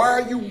like, why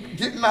are you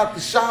getting out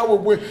the shower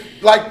with,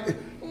 like...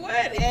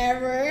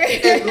 Whatever.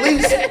 At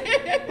least,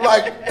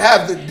 like,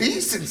 have the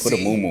decency. Put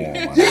a muumuu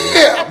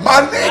on.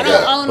 My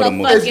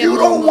nigga. If you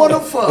don't want to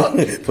fuck,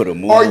 put a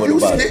muumuu on the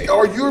body.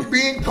 Or you're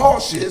being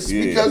cautious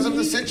because of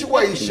the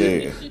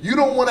situation, you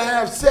don't want to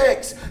have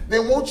sex,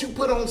 then won't you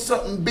put on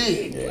something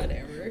big?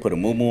 Whatever. Put a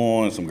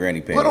muumuu on, some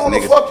granny pants. Put on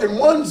a fucking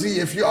onesie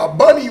if you're a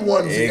bunny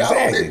onesie.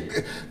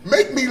 Exactly.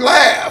 Make me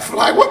laugh.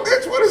 Like, what,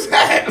 bitch, what is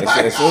that?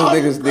 Like, as soon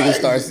as niggas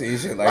start seeing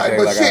shit like that,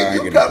 but like,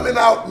 shit, you coming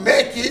out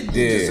naked,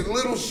 just a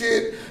little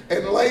shit,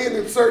 and laying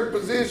in certain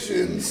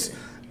positions,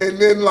 and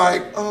then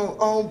like,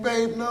 oh,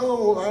 babe,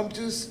 no, I'm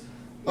just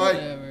like,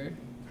 Whatever.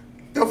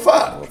 the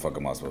fuck. What the fuck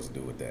am I supposed to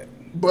do with that?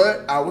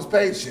 But I was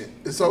patient.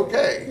 It's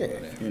okay.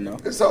 Yeah, you know.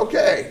 It's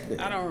okay.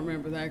 I don't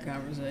remember that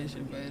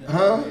conversation, but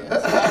Huh?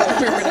 yes, I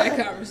remember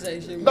that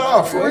conversation.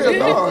 No, for real,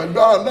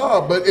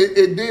 no. But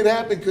it did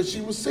happen because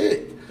she was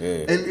sick,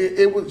 Yeah.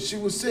 and she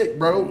was sick,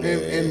 bro,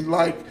 and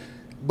like,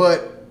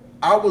 but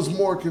I was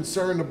more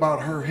concerned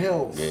about her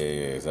health. Yeah,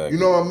 exactly.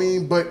 You know what I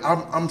mean? But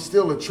I'm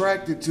still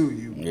attracted to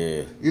you.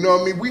 Yeah. You know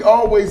what I mean? We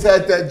always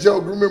had that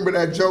joke. Remember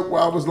that joke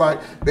where I was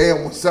like,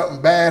 damn, when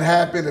something bad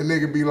happened, a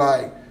nigga be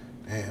like,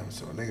 damn,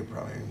 so a nigga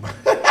probably ain't.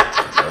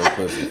 No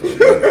pussy for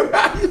a minute.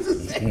 I used to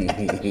say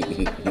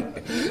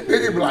that.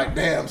 Nigga be like,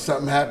 damn,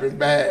 something happened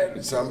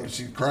bad. Something,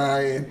 she's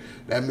crying.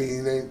 That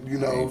means, you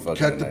know, ain't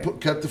fucking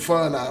cut the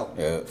fun out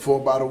Yeah. for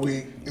about a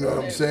week. You know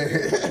what I'm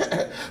saying?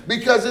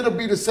 Because it'll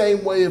be the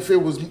same way if it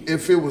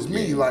was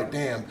me. Like,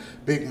 damn,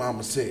 Big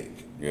Mama sick.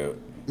 Yeah. You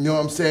know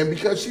what I'm saying?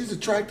 Because she's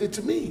attracted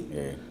to me.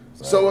 Yeah.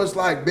 So it's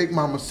like Big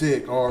Mama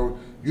sick, or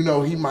you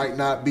know, he might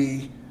not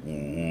be.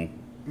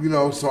 You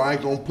know, so I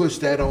ain't gonna push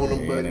that on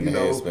him, He but ain't in you the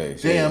know,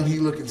 headspace, damn, yeah. he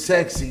looking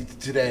sexy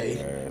today.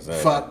 Yeah,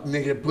 exactly. Fuck,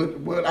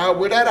 nigga,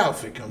 where that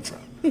outfit come from?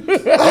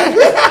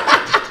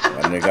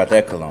 That nigga got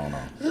that cologne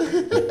on.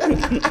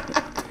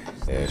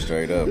 Yeah,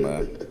 straight up,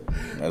 man.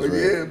 That's But real.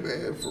 yeah,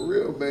 man, for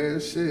real, man,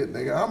 shit,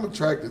 nigga, I'm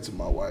attracted to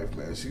my wife,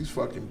 man. She's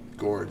fucking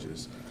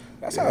gorgeous.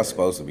 That's how it's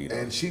supposed to be, though.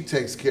 And she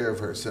takes care of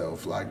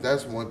herself. Like,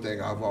 that's one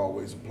thing I've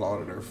always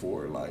applauded her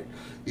for. Like,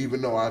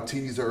 even though I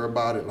tease her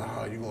about it, like,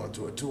 oh, you going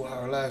to a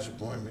 2-hour lash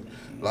appointment?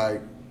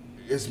 Like,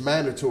 it's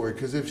mandatory,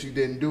 because if she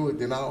didn't do it,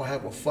 then I don't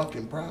have a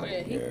fucking problem.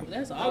 Yeah,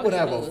 that's all I would he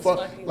have a knows, fuck.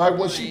 fucking Like,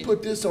 when she lying.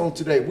 put this on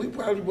today, we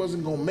probably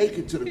wasn't going to make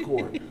it to the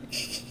court.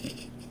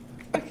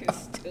 Fucking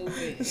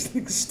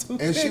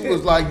stupid. And she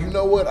was like, you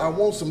know what? I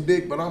want some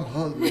dick, but I'm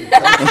hungry.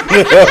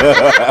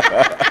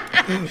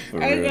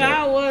 For And real.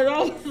 I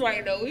was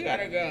like, no, we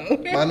gotta go.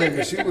 My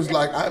nigga, she was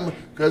like,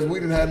 because we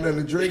didn't have nothing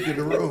to drink in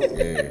the room.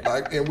 Yeah.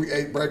 Like, and we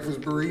ate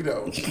breakfast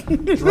burritos.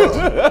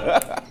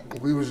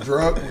 Drunk. We was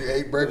drunk. We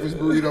ate breakfast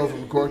burrito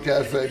from the Court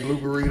Cafe, blue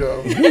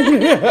burrito.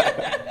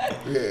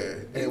 Yeah.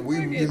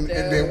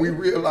 And then we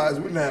realized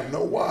we didn't have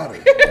no water.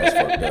 That's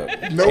fucked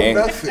up. No and,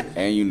 nothing.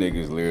 And you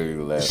niggas literally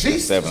the last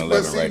She's- 7-Eleven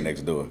but see- right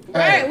next door.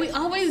 Right, we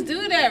always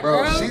do that,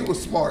 Bro, bro. she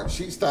was smart.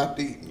 She stopped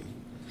eating.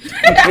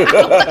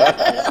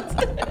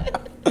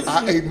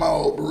 I ate my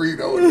old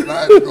burrito and then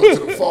I had to go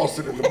to the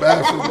faucet in the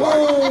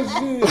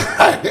bathroom.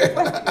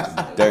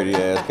 Like, Dirty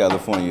ass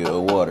California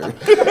water.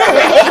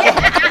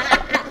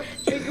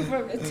 Drinking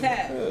from the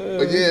tap.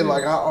 but yeah,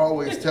 like I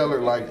always tell her,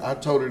 like I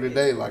told her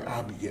today, like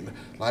I'll be getting,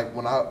 like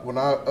when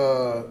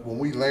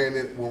we're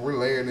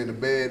laying in the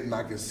bed and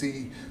I can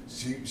see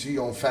she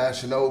on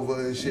Fashion Nova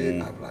and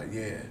shit, I be like,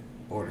 yeah,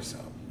 order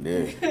something.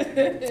 Yeah.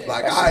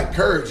 Like I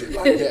encourage it,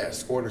 like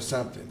yes, order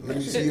something. Let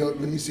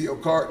me see your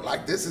cart.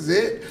 Like this is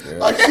it. Yeah.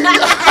 Like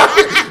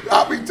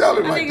I'll be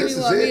telling her, I like think this you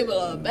is want it. people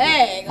a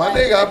bag. My like,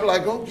 nigga, I be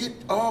like, go get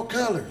all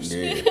colors.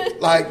 Yeah.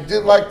 Like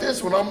just like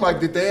this one, I'm like,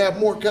 did they have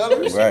more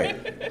colors? Right.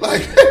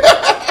 Like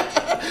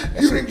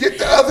you didn't get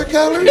the other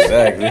colors?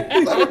 Exactly.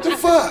 Like what the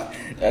fuck?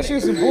 That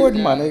shit's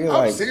important, my nigga.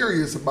 I'm Like,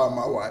 serious about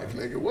my wife,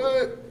 nigga.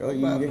 What? yo,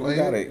 I'm not you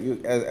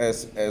playing. gotta,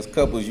 as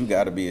couples, you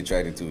gotta be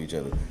attracted to each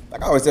other.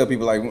 Like I always tell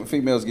people, like when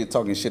females get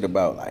talking shit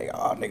about like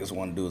all niggas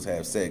want to do is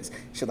have sex,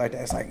 shit like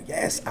that. It's like,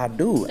 yes, I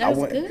do. I That's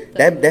want good,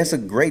 though. that's a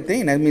great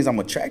thing. That means I'm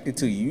attracted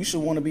to you. You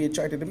should want to be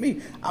attracted to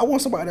me. I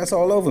want somebody that's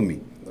all over me.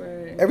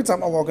 Right. Every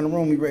time I walk in the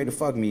room, you ready to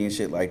fuck me and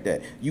shit like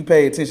that. You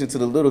pay attention to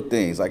the little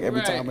things. Like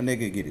every Right. time a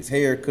nigga get his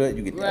hair cut,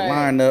 you get that Right.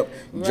 line up,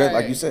 you dress,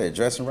 like Right. you said,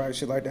 dressing right,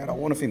 shit like that. I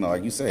want a female,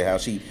 like you said, how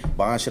she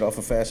buying shit off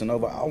of Fashion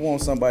Nova. I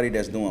want somebody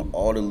that's doing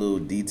all the little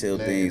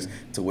detailed things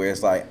to where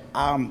it's like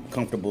I'm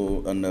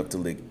comfortable enough to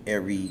lick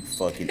every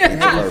fucking inch of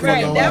her Right,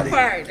 fucking that body.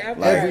 part, that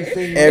Like part.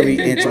 Everything. every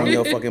inch on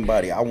your fucking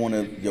body. I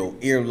want your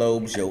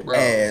earlobes, your Bro,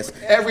 ass,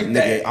 everything.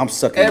 nigga. I'm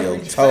sucking your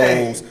Everything.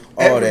 toes,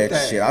 all that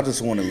Everything. shit. I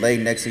just want to lay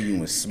next to you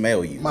and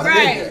smell you. My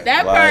Right, nigga.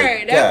 that Like, part,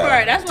 God that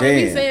part. That's what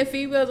we damn. saying.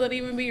 Females don't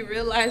even be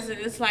realizing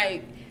it's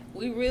like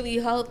we really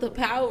hold the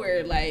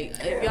power. Like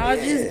if y'all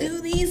just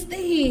do these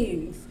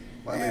things.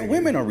 My Man, nigga.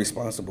 women are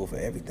responsible for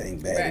everything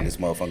bad in Right. this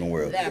motherfucking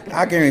world. That part.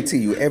 I guarantee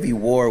you, every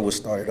war was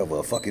started over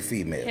a fucking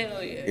female.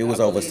 Hell yeah, It was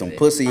I over believe some it.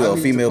 pussy I or a need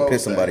to female vote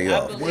pissed somebody that. I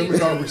off. believe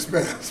Women are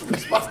responsible.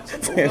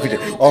 Everything.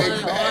 for Oh,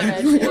 everything.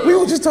 that we shit.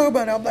 were just talking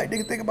about it. I'm like,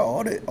 nigga, think about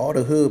all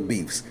the hood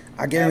beefs.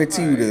 I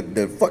guarantee you,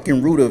 the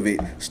fucking root of it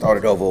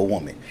started over a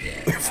woman.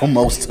 For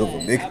most of them,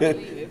 I nigga.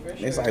 believe it for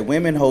sure. It's like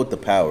women hold the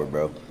power,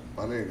 bro.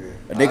 My nigga.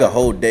 A nigga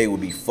whole day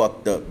would be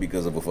fucked up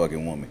because of a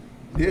fucking woman.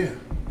 Yeah.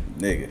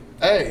 Nigga.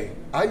 Hey,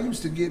 I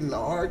used to get into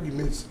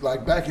arguments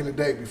like back in the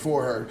day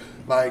before her.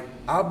 Like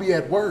I'll be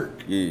at work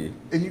Yeah.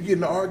 and you get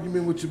in an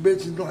argument with your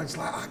bitch and like, it's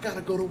like I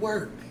gotta go to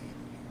work.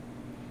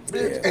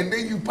 Bitch. Yeah. And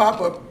then you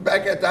pop up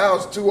back at the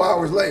house 2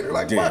 hours later.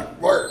 Like, Yeah.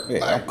 what? Work. Yeah,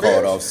 like, I'm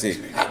called bitch, off sick.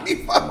 I be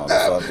fucked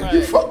up. Motherfucker. You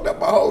Right. fucked up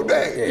my whole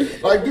day.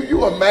 Yeah. Like,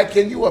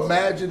 can you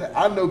imagine?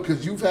 I know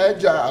because you've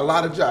had a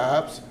lot of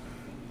jobs.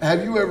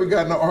 Have you ever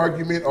gotten in an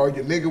argument or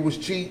your nigga was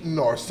cheating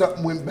or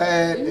something went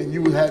bad and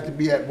you had to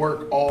be at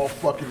work all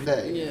fucking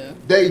day? Yeah.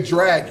 They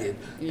dragging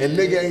Yeah. and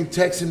nigga ain't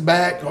texting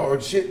back or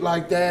shit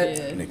like that.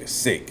 Yeah. Nigga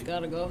sick.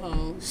 Gotta go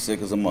home.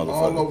 Sick as a motherfucker.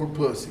 All over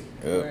pussy.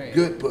 Yep. Right.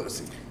 Good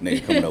pussy.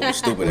 Nigga coming up with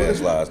stupid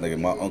ass lies. Nigga,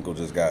 my uncle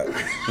just got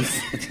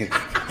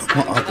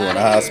my uncle in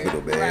the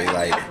hospital, man.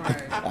 Right, Like,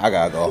 right. I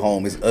gotta go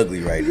home. It's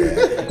ugly right now.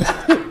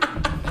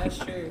 That's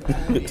true.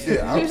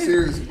 Yeah, I'm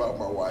serious about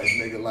my wife,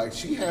 nigga. Like,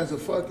 she has a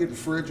fucking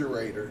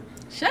refrigerator.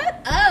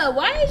 Shut up.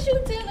 Why is you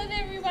telling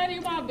everybody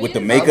about business? With the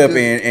makeup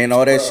just- and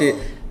all that shit.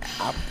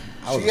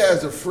 She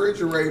has a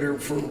refrigerator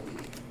for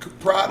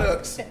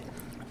products,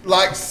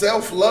 like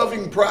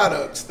self-loving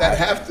products that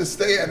have to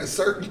stay at a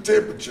certain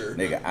temperature.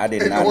 Nigga, I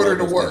did in not order know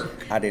to those work.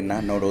 things. I did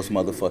not know those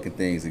motherfucking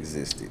things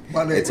existed.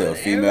 My nigga. Until a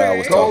female I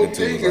was The whole talking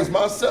to thing was is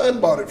like, my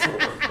son bought it for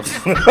her.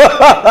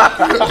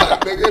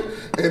 Like, nigga,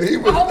 and he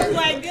was. I was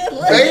like, good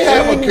luck. They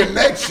have a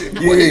connection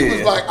where he was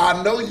Yeah. like,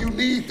 I know you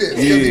need this.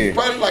 'Cause Yeah. he's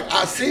probably like,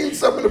 I seen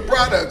some of the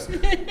products.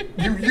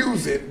 You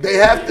use it. They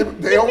have to.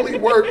 They only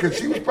work because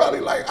she was probably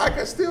like, I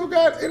can still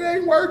got it.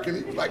 Ain't working.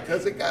 He was like,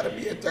 because it got to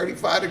be at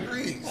 35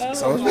 degrees.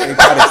 so it's really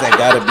products that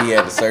gotta be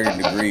at a certain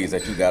degrees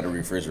that you gotta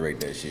refrigerate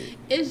that shit.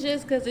 It's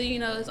just because, you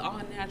know, it's all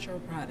natural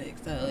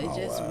products, so it Oh,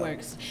 just wow.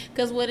 works.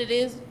 Because what it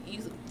is,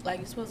 you're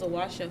supposed to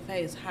wash your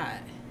face hot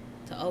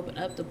to open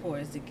up the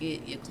pores to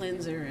get your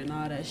cleanser and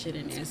all that shit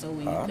in there. So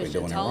when you I've been put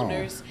your doing it wrong.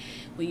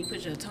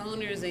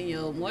 toners and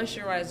your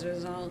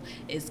moisturizers on,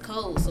 it's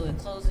cold, so it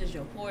closes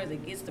your pores.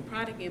 It gets the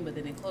product in, but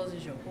then it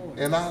closes your pores.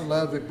 And I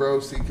love it, bro.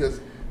 See, because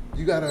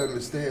you got to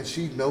understand,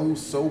 she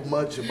knows so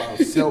much about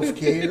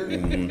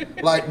self-care.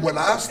 Like, when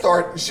I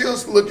start, she'll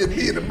look at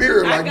me in the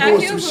mirror I like got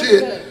doing you some for shit.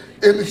 good.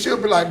 And then she'll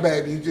be like,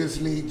 baby, you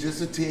just need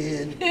just a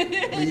 10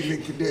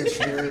 leave-in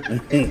conditioner.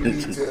 And you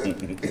need to,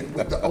 and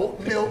with the oat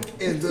milk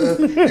and the,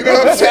 you know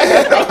what I'm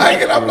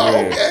saying? I'm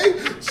like, okay,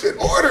 shit,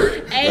 order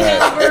it. Hey,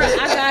 no, bro,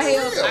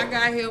 I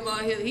got him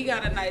on his. He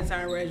got a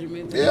nighttime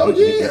regimen. too. Hell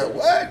yeah,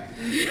 what?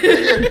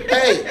 Nigga,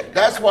 hey,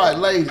 that's why,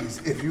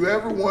 ladies, if you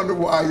ever wonder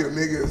why your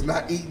nigga is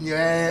not eating your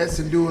ass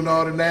and doing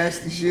all the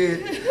nasty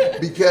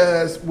shit,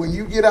 because when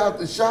you get out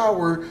the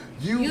shower,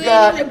 you You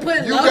got ain't even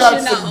put you got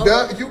lotion some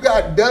on. you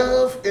got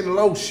Dove and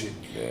lotion.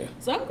 Yeah.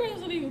 Some girls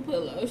don't even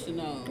put lotion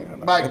on.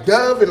 Like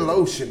Dove and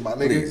lotion, my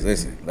Please, nigga.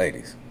 listen,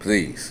 ladies,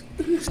 please.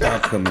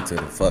 Stop coming to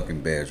the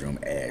fucking bedroom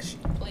ashy.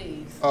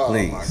 Please. Oh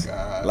Please. my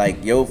god. Like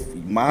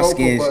my Cocoa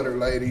skin butter,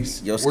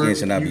 ladies. your skin We're-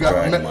 should not you be got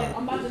dry me- tomorrow.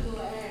 I'm about to do an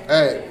ad.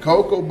 Hey,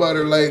 cocoa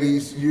butter,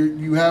 ladies.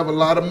 You have a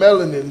lot of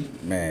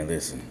melanin. Man,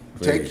 listen.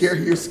 Please. Take care of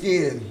your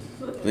skin.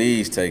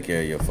 Please take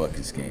care of your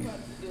fucking skin.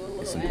 Do a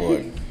little It's ad.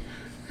 important.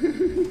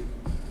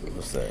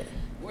 What's that?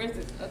 Where's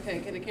it? Okay,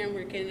 can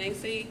they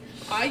see?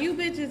 All you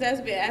bitches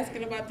that's been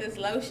asking about this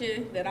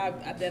lotion that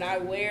I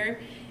wear,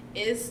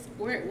 is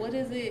what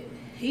is it?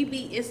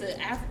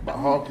 By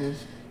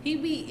Hawkins. He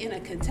be in a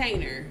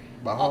container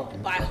By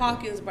Hawkins. by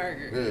Hawkins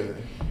Burger.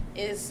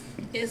 Yeah.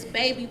 It's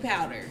baby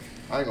powder.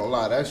 I ain't gonna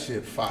lie, that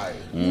shit fire.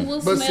 You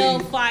will But smell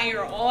see-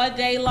 fire all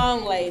day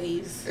long,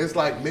 ladies. It's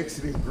like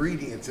mixing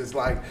ingredients. It's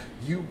like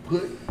you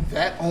put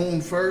that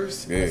on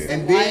first, Yeah. and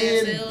Some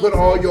then YSL. put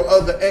all your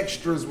other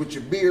extras with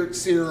your beard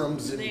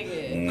serums and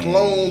Nigga.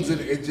 clones,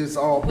 and it just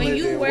all When blend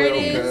you in wear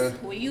well. this,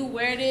 cuz. when you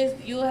wear this,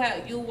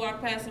 you'll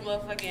walk past a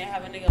motherfucker and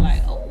have a nigga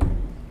like, oh,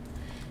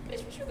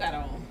 bitch, what you got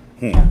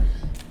on?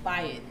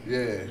 Buy it. Yeah.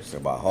 It's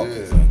about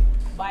Hawkins. Yeah. Huh?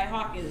 Buy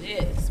Hawkins,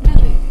 yeah. Smell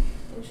it.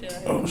 Oh shit. I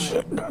hit Oh my-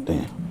 shit,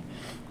 goddamn.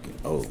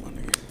 Getting old, my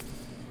nigga.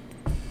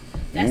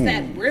 That's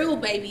that real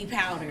baby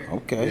powder. Yeah.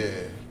 Okay.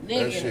 That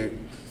Nigga.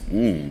 shit.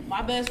 Mm.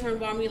 My best friend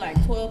bought me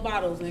like 12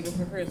 bottles, nigga,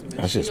 for Christmas.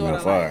 That shit You know smell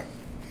what I fire.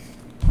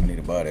 I need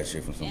to buy that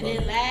shit from like? And somebody.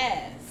 it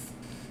lasts.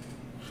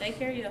 Take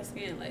care of your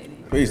skin, lady.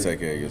 Please take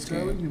care of your I'm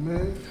telling skin. you,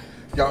 man.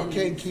 Y'all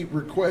can't keep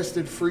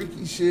requesting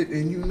freaky shit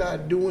and you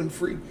not doing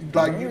freaky,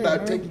 like you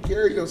not taking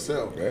care of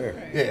yourself. Yeah.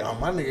 Yeah, oh,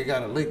 my nigga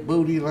got a lick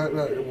booty. Like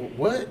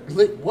what?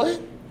 Lick what?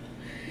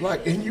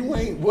 Like, and you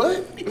ain't what?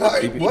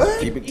 Like, Keep it,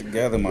 what? keep it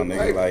together, my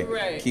nigga. Like,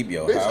 Right. keep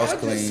your Bitch, house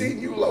I just seen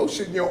clean. you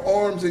lotion your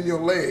arms and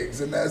your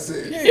legs, and that's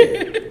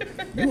it.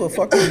 You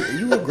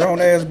a grown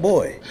ass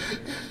boy.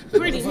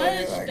 Pretty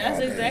much. Like, That's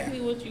goddamn.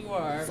 exactger what you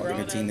are. Fucking a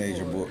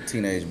grown-ass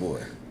teenage boy.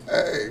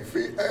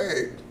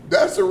 Hey,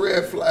 that's a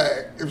red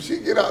flag. If she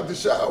get out the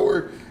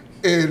shower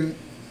and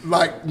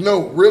like,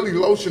 no, really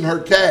lotion her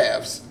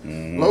calves,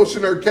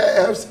 lotion her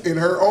calves and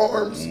her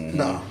arms,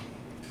 nah,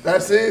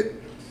 that's it.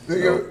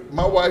 Nigga,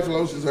 my wife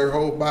lotions her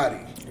whole body.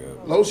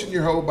 Lotion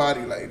your whole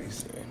body,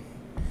 ladies.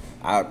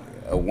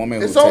 A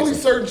woman It's who only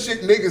takes certain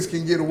shit niggas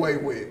can get away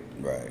with.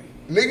 right.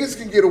 Niggas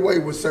can get away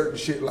with certain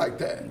shit like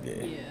that. Yeah.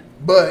 Yeah.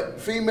 But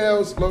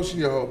females, lotion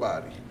your whole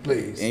body,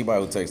 please.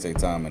 Anybody who takes their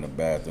time in the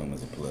bathroom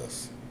is a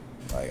plus.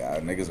 Like,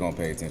 niggas gonna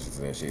pay attention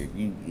to that shit.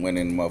 You went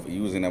in,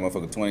 you was in that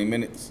motherfucker 20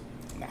 minutes.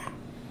 Nah,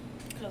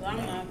 Cause I'm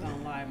not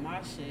gonna lie, my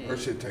shit. Her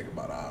shit take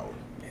about an hour.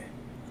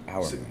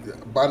 hour.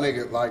 My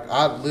nigga, like,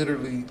 I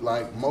literally,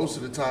 like, most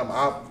of the time,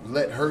 I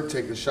let her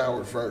take a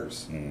shower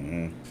first.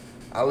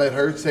 I let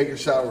her take a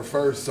shower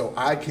first so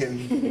I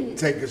can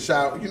take a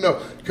shower. You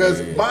know,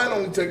 because mine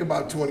only take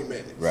about 20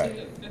 minutes.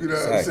 Right. You know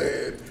what I'm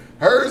saying?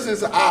 Hers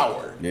is an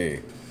hour. Yeah.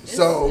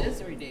 So,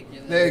 it's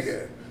ridiculous.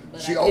 nigga,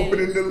 But she I can't-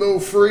 opening the little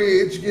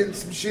fridge, getting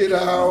some shit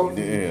out.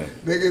 Yeah.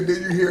 Nigga,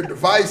 then you hear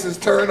devices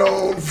turn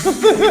on.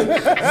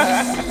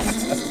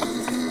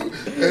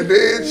 And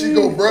then she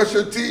go brush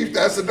her teeth.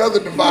 That's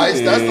another device.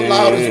 That's the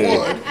loudest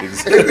one.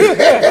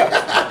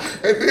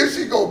 And then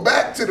she go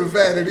back to the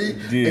vanity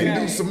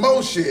and do some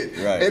more shit.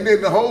 Right. And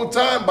then the whole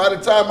time, by the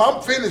time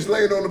I'm finished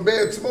laying on the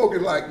bed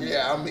smoking, like,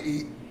 yeah, I'm gonna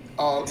eat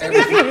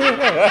everything.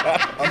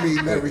 I'm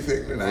eating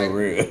everything tonight. For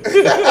real.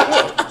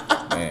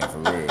 Man, for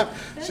real.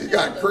 She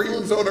got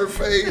creams on her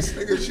face,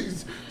 nigga.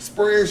 She's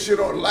spraying shit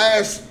on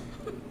lash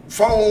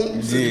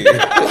foams. Yeah.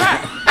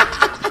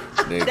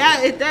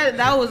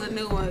 That was a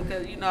new one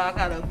because you know I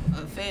got a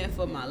fan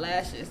for my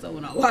lashes. So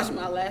when I wash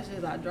my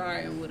lashes, I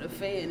dry them with a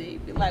fan. And you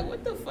be like,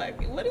 "What the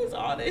fuck? What is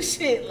all this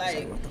shit?"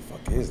 Like, What the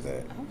fuck is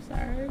that? I'm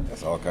sorry.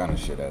 That's all kind of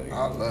shit out here.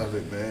 I love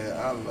it, man.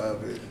 I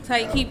love it. That's how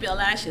you keep your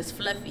lashes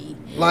fluffy.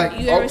 Like,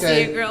 You ever see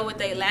okay. a girl with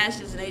their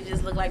lashes and they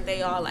just look like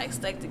they all like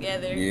stuck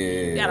together?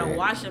 Yeah. You gotta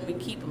wash them and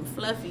keep them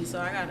fluffy. So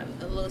I got a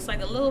little, it's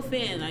like a little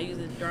fan. I use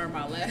it to dry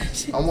my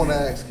lashes. I want to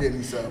ask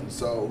Kenny something.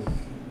 So,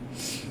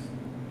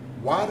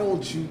 why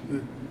don't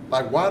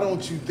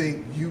you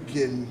think you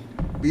can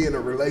be in a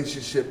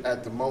relationship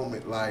at the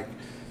moment? Like,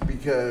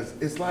 because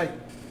it's like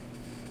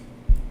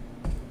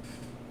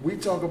we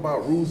talk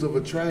about rules of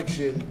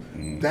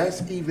attraction.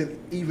 That's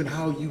even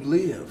how you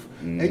live.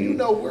 And you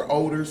know we're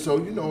older, so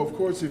you know of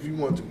course if you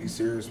want to be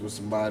serious with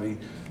somebody,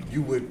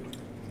 you would,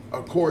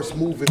 of course,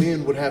 moving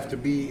in would have to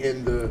be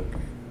in the.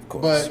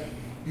 course. But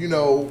you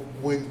know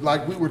when,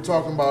 like we were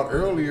talking about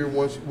earlier,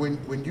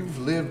 when you've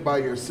lived by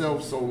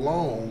yourself so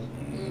long.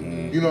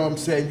 You know what I'm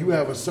saying? You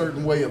have a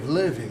certain way of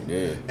living.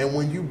 Yeah. And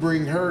when you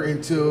bring her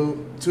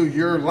into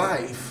your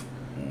life,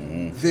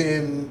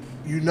 then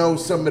you know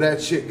some of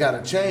that shit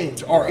gotta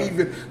change. Or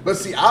even, but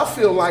see, I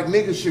feel like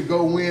niggas should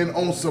go in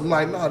on some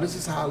like, no, this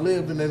is how I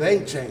live and it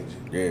ain't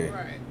changing. Yeah.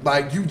 Right.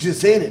 Like you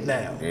just in it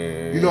now.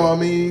 Yeah. You know what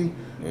I mean?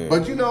 Yeah.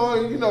 But you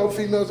know,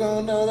 females, oh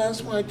no,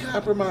 that's why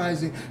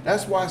compromising.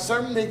 That's why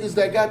certain niggas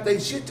that got their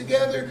shit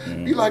together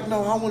be like,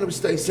 no, I want to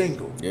stay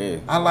single. Yeah.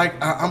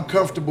 I'm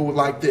comfortable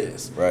like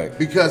this. Right.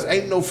 Because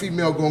ain't no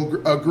female gonna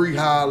agree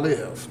how I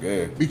live.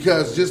 Yeah.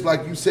 Because just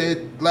like you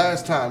said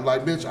last time,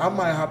 like bitch, I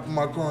might hop in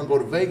my car and go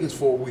to Vegas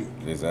for a week.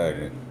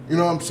 Exactly. You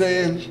know what I'm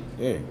saying?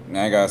 Yeah. And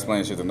I ain't gotta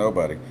explain shit to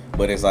nobody.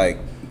 But it's like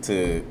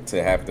to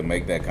have to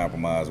make that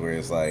compromise where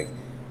it's like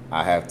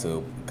I have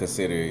to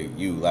consider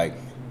you. Like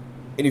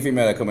any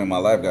female that come in my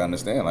life gotta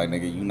understand, like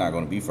nigga, you not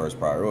gonna be first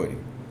priority.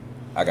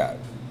 I got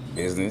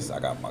business, I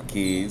got my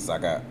kids, I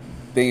got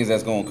things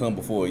that's gonna come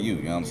before you,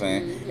 you know what I'm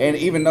saying? And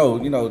even though,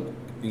 you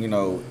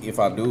know, if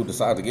I do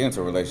decide to get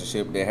into a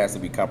relationship, there has to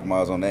be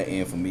compromise on that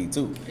end for me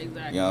too.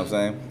 Exactly. You know what I'm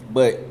saying?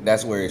 But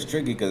that's where it's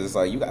tricky because it's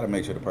like you got to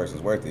make sure the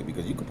person's worth it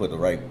because you could put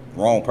the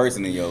wrong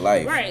person in your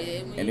life. Right.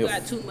 And when And you if-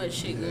 got too much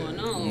shit going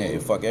on. Yeah,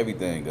 it fuck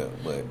everything up.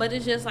 But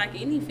it's just like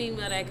any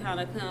female that kind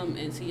of come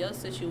into your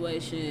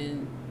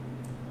situation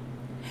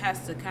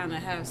has to kind of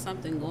have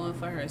something going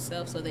for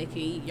herself so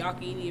y'all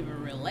can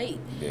even relate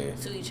Yeah.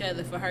 to each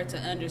other for her to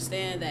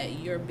understand that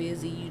you're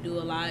busy, you do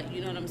a lot,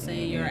 you know what I'm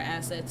saying, you're an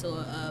asset to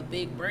a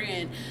big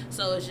brand.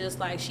 So it's just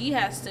like she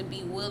has to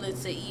be willing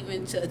to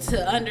even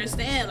to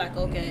understand like,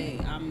 okay,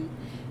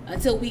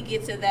 until we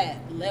get to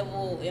that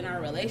level in our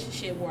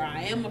relationship where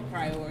I am a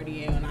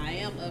priority and I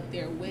am up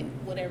there with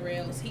whatever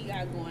else he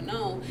got going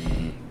on,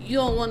 you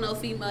don't want no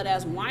female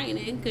that's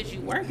whining because you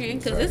working.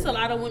 Because there's a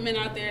lot of women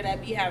out there that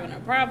be having a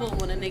problem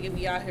when a nigga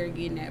be out here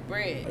getting that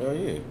bread. Hell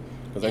yeah.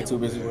 Because they too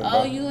busy with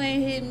Oh, you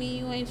ain't hit me,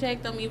 you ain't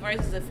checked on me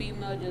versus a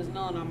female just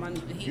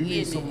knowing You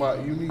need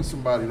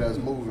somebody that's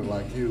moving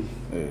like you.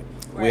 Yeah.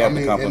 Right. We have I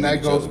mean, to compliment and that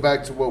each goes other.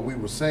 back to what we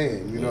were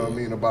saying. You know what I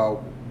mean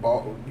about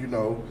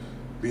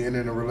being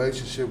in a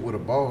relationship with a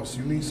boss.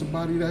 You need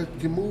somebody that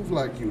can move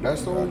like you.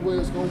 That's the only way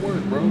it's gonna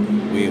work, bro.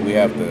 We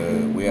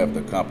have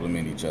to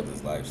compliment each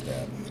other's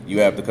lifestyle. You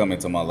have to come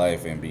into my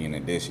life and be an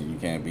addition. You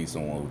can't be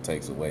someone who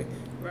takes away.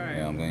 Right. You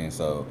know what I mean?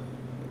 So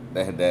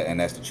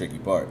that's the tricky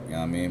part. You know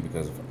what I mean?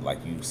 Because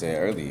like you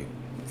said earlier,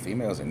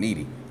 females are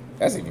needy.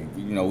 That's even,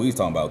 we was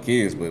talking about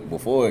kids, but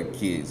before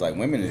kids, like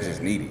women is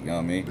just needy. You know what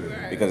I mean?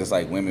 Right. Because it's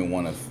like women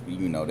want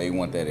to, they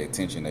want that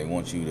attention. They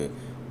want you to,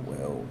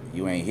 well,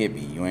 you ain't hit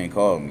me, you ain't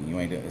called me, you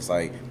ain't. It's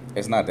like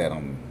it's not that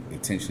I'm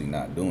intentionally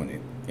not doing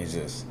it. It's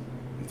just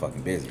I'm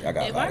fucking busy. I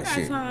got If a lot I of got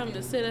shit. time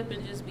to sit up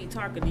and just be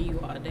talking to you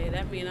all day,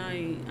 that mean I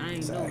ain't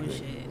Exactly. doing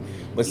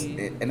shit. But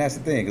You- and that's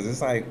the thing, because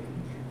it's like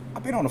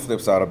I've been on the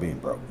flip side of being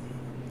broke.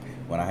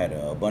 When I had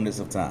an abundance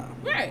of time,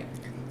 right.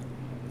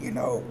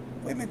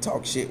 women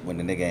talk shit when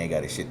the nigga ain't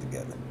got his shit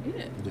together.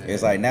 Yeah.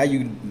 It's like now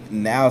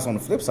it's on the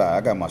flip side.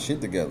 I got my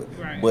shit together,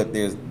 Right. but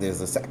there's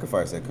a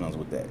sacrifice that comes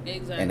with that,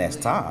 and that's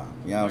Exactly. time.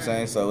 You know what I'm saying?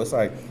 Right. So it's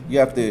like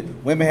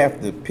women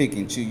have to pick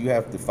and choose. You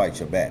have to fight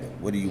your battle.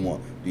 What do you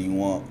want? Do you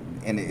want?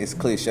 And it's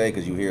cliche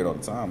because you hear it all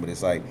the time, but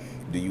it's like,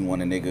 do you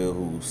want a nigga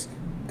who's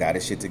got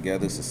his shit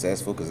together,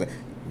 successful. Because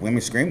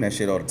women scream that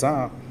shit all the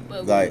time.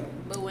 But Like,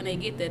 but when they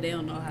get there, they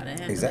don't know how to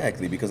handle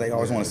exactly, because they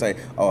always want to say,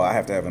 oh, I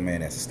have to have a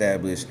man that's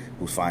established,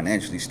 who's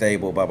financially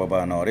stable, blah, blah,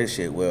 blah, and all this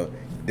shit. Well,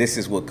 this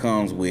is what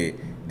comes with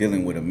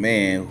dealing with a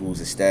man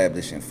who's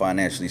established and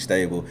financially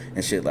stable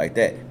and shit like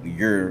that.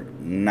 You're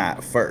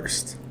not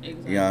first.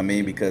 Exactly. You know what I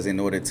mean? Because in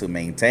order to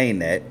maintain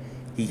that,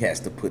 he has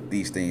to put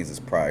these things as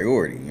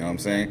priority. You know what I'm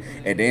saying?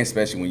 And then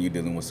especially when you're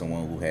dealing with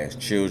someone who has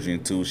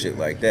children too, shit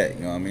like that.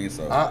 You know what I mean?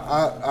 So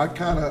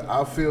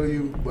I feel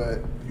you, but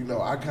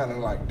I kind of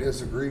like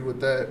disagree with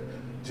that,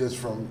 just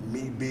from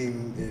me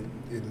being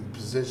in the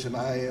position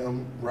I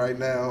am right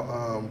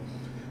now.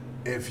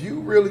 If you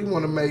really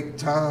want to make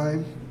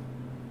time,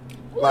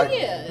 Well,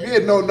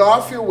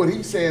 I feel what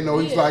he's saying though.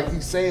 Yeah.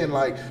 He's saying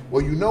like,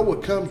 well, you know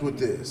what comes with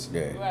this?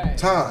 yeah. Right.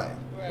 Time.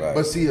 Right.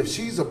 But see, if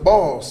she's a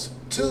boss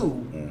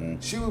too,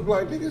 she was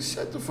like, nigga,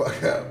 shut the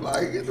fuck up.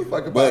 Like, get the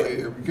fuck up out of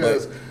here,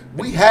 because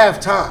we have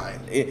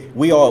time.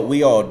 We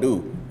all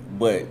do.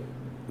 But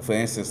for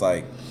instance,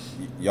 like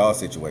y'all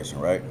situation,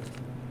 right?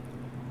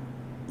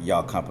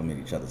 Y'all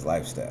complement each other's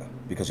lifestyle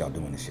because y'all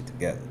doing this shit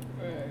together.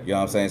 Right. You know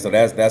what I'm saying? So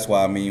that's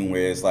why I mean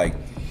where it's like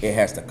it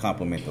has to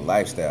complement the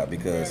lifestyle,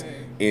 because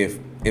Right.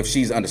 if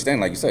she's understanding,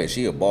 like you said,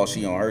 she a boss,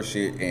 she on her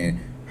shit, and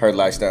her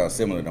lifestyle is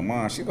similar to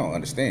mine, she gonna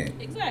understand.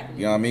 Exactly.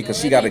 You know what I mean? Because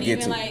So she it got to ain't get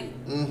even to. like,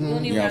 we don't You know even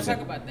what gotta I'm saying?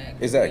 talk about that.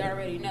 'Cause Exactly. We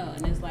already know,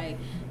 and it's like,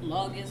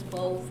 long as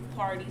both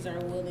parties are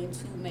willing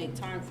to make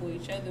time for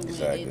each other when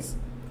Exactly. it's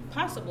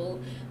possible,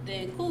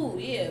 then cool,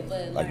 yeah.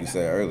 But Like you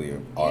said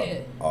earlier, Yeah.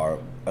 our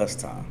us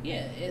time.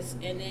 yeah, it's,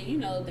 and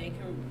then they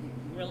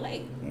can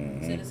relate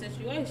to the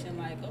situation.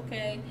 Like,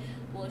 okay,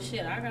 well,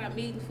 shit, I got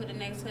meetings for the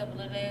next couple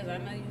of days. I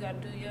know you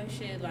got to do your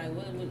shit. Like,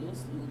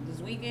 what's this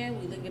weekend?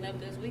 We linking up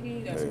this weekend.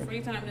 You got some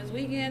free time this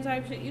weekend,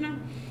 type shit.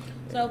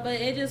 So, but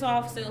it just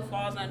all still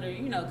falls under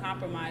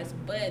compromise.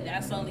 But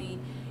that's only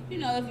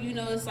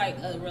if it's like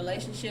a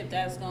relationship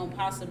that's gonna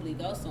possibly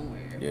go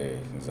somewhere. Yeah,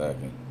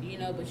 exactly.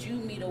 But you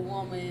meet a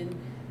woman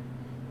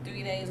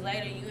 3 days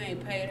later, you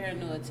ain't paid her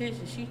no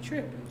attention. She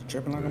tripping.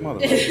 Tripping like a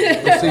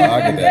motherfucker. So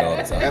I get that all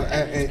the time.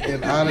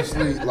 And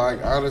honestly,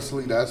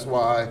 that's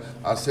why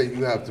I say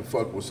you have to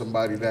fuck with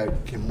somebody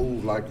that can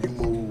move like you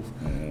move.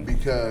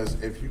 Because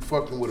if you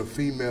fucking with a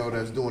female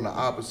that's doing the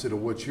opposite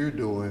of what you're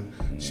doing,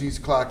 she's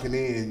clocking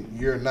in,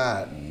 you're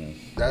not.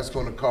 That's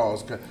going to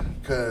cause,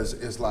 because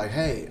it's like,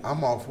 hey,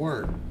 I'm off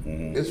work.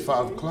 It's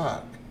 5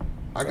 o'clock.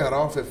 I got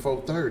off at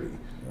 4:30.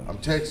 I'm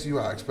texting you.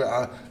 I expect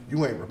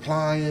you ain't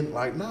replying.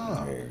 Like,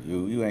 nah. Yeah,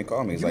 you ain't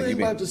call me. It's You like ain't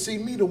you about been. to see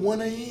me to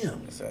 1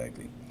 a.m.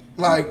 Exactly.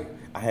 Like,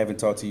 I haven't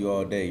talked to you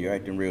all day. You're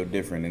acting real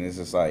different, and it's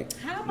just like.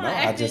 How am no, I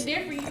acting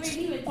different? You ain't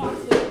even talk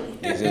to me.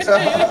 It's just,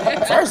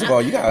 first of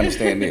all, you gotta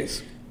understand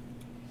this.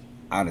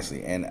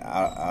 Honestly, and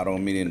I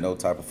don't mean it in no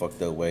type of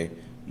fucked up way.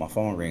 My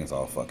phone rings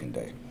all fucking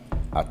day.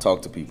 I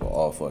talk to people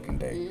all fucking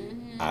day.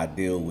 I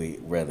deal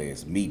with, whether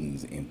it's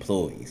meetings,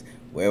 employees,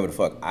 wherever the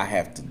fuck, I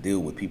have to deal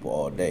with people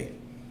all day.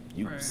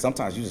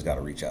 Sometimes you just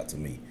gotta reach out to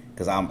me,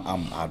 because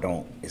I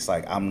don't. It's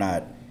like I'm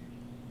not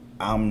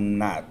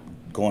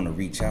going to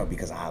reach out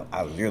because I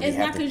literally It's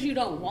have not to. because you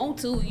don't want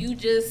to. You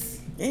just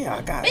Yeah,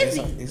 I got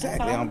busy.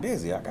 exactly. That's all. I'm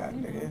busy. I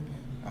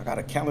got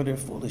a calendar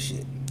full of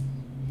shit.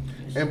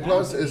 and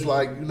plus, it's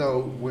like,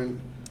 when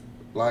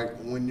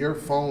your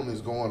phone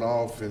is going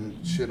off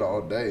and shit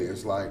all day,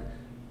 it's like,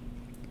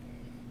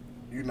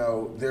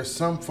 there's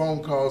some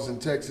phone calls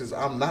and texts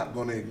I'm not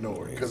going to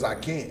ignore because I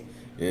can't.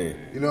 Yeah.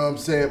 You know what I'm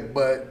saying?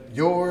 But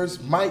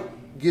yours might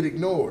get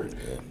ignored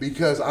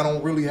because I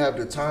don't really have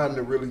the time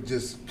to really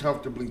just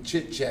comfortably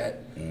chit chat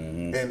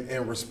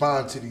and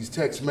respond to these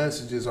text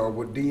messages or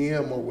with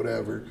DM or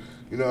whatever.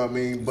 You know what I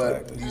mean?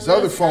 But these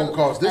other phone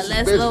calls, this is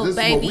business.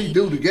 This is what we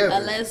do together.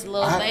 Unless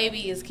Lil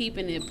Baby is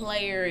keeping it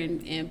player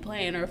and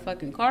playing her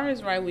fucking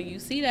cards right, when you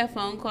see that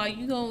phone call,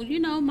 you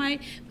gon'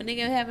 might, if a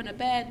nigga having a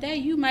bad day,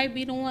 you might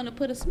be the one to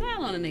put a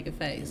smile on a nigga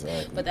face.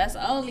 Exactly. But that's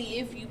only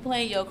if you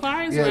playing your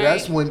cards Yeah, right.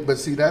 that's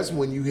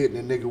when you hitting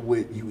a nigga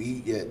with you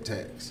eat yet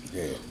text.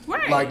 Yeah.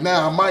 Right. Like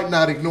now, I might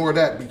not ignore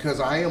that because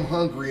I am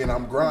hungry and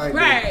I'm grinding.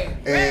 Right.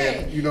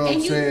 And you know what I'm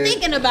and you saying?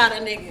 thinking about a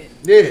nigga.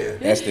 Yeah.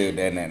 That's still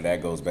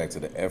that goes back to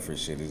the effort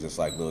shit. It's just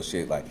like little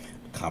shit like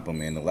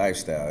complimenting the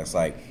lifestyle. It's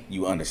like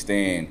you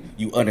understand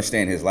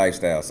his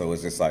lifestyle, so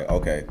it's just like,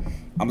 okay,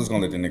 I'm just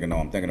gonna let the nigga know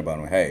I'm thinking about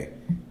him. Hey,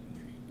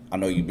 I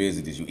know you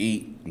busy. Did you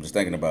eat? I'm just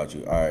thinking about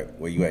you. All right,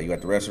 where you at? You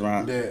at the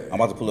restaurant? Yeah. I'm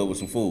about to pull up with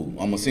some food. I'm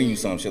gonna send you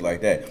some shit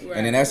like that. Right.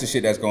 And then that's the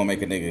shit that's gonna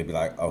make a nigga be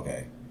like,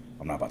 okay,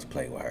 I'm not about to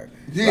play with her.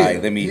 Yeah,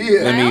 Like, let me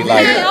Okay,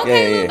 like, little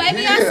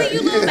baby, I see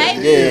you, little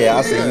baby. Yeah,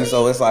 I see you.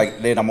 So it's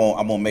like, then I'm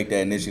gonna make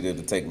that initiative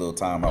to take a little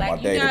time out Like,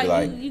 my day to be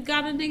like, you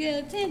got a nigga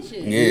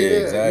attention. Yeah,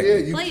 exactly. Yeah,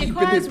 you Play your keeping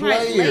cards it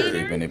right player.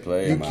 later. keeping it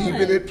playing. You man.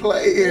 keeping it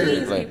player.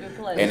 Please Like, keep it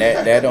playing. and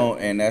that don't,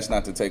 and that's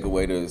not to take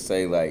away to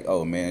say like,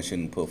 oh man,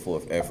 shouldn't put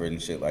forth effort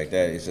and shit like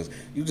that. It's just,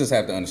 you just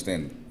have to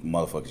understand the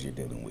motherfuckers you're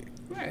dealing with.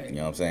 Right. You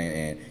know what I'm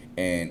saying?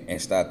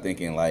 And stop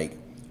thinking like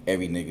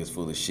every nigga's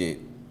full of shit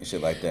and shit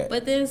like that.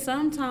 But then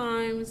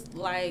sometimes,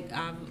 like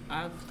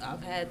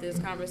I've had this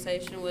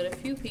conversation with a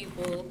few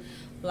people.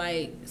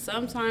 Like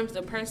sometimes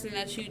the person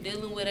that you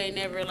dealing with ain't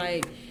never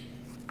like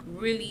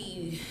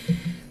really,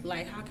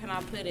 like, how can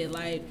I put it?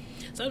 Like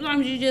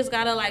sometimes you just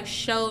gotta like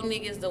show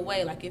niggas the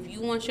way. Like if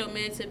you want your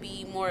man to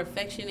be more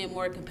affectionate,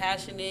 more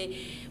compassionate,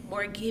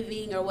 more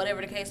giving, or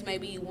whatever the case may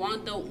be,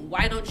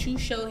 why don't you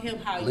show him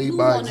how Lead you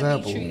by want to be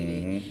example.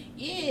 treated?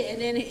 Yeah,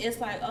 and then it's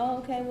like, oh,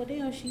 okay, well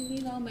damn, she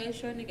made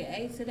sure nigga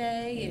ate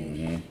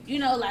today,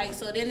 and like,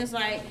 so then it's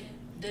like,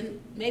 then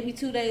maybe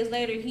 2 days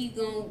later he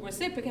gonna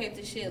reciprocate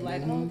the shit,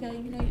 like, oh, okay,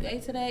 you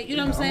ate today, you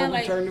know what I'm saying? I'm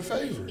Like, return the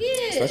favor.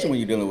 yeah, Especially when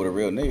you're dealing with a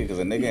real nigga, because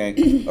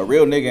a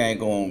real nigga ain't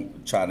gonna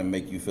try to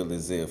make you feel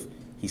as if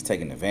he's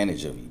taking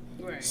advantage of you.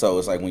 Right. So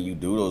it's like when you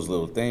do those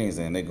little things,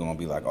 and they're gonna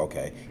be like,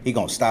 okay, he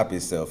gonna stop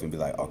himself and be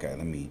like, okay,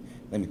 let me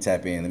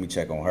tap in, let me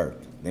check on her,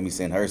 let me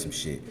send her some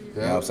shit.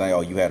 You know what I'm saying?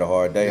 Oh, you had a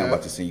hard day, I'm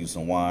about to send you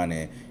some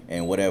wine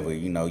and whatever.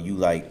 You know, you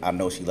like, I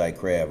know she like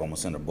crab, I'm gonna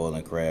send her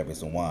boiling crab and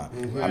some wine.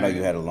 I know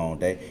you had a long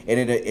day, and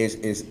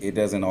it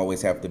doesn't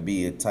always have to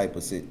be a type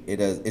of shit.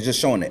 It's just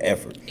showing the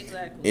effort.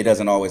 Exactly. It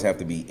doesn't always have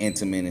to be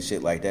intimate and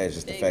shit like that. It's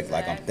just the fact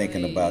like I'm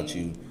thinking Exactly. about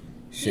you,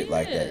 shit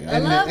like that. You know? I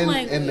love And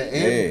language.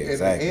 the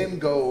exactly. end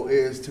goal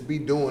is to be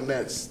doing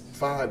that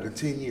 5 to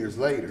 10 years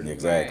later.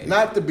 Exactly.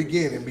 Not the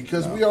beginning,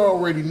 because we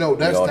already know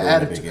that's all the do in the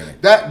attitude. beginning.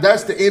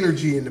 That's the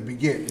energy in the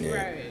beginning. Yeah,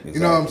 Right. exactly. You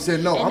know what I'm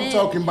saying? No, And I'm then-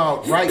 talking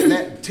about right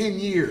now, 10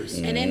 years.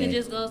 And then it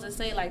just goes to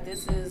say, like,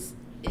 this is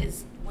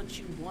what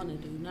you want to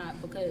do, not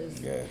because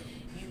Yeah.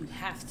 you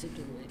have to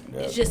do it. Yeah.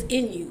 It's just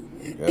in you.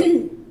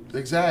 Yeah.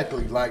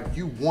 Exactly. Like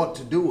you want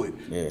to do it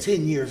Yeah.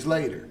 10 years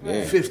later,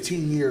 Yeah.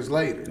 15 years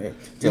later. Yeah.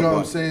 You know what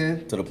I'm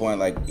saying? To the point,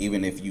 like,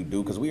 even if you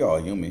do, because we all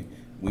human,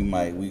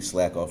 we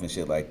slack off and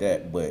shit like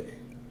that, but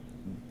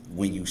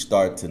when you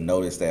start to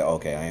notice that,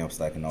 okay, I am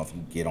slacking off,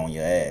 you get on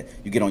your ass,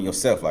 you get on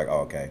yourself, like,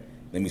 oh, okay,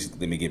 let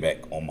me get back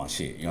on my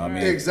shit. You know what I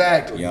mean?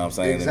 Exactly. You know what I'm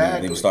saying?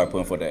 Exactly. Let me start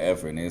putting forth the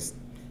effort, and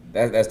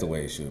that's the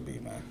way it should be,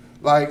 man.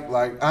 Like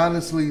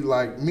honestly,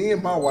 like me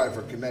and my wife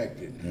are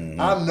connected.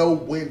 I know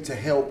when to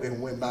help and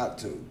when not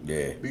to.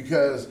 Yeah.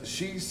 Because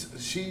she's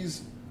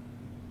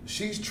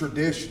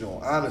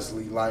traditional,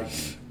 honestly. Like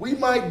we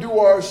might do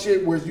our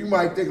shit where you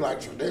might think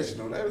like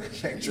traditional. That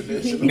ain't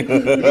traditional. You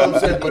know what I'm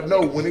saying? But no,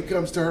 when it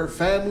comes to her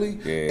family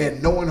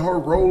and knowing her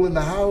role in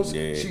the house,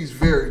 she's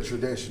very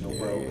traditional,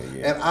 bro.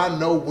 And I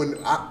know when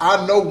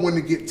I know when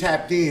to get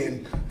tapped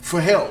in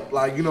for help.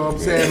 Like, you know what I'm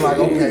saying? Like,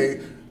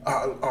 okay,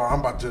 I'm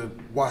about to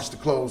wash the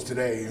clothes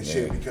today and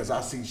shit because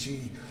I see she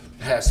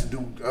has to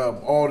do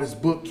all this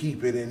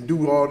bookkeeping and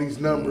do all these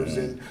numbers,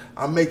 and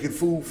I'm making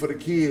food for the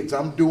kids.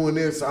 I'm doing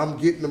this. I'm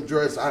getting them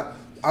dressed.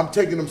 I'm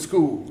taking them to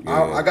school.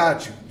 I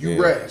got you.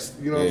 You rest.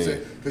 You know what I'm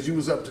saying? Because you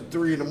was up to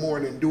 3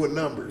 a.m. doing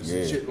numbers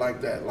and shit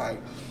like that. Like,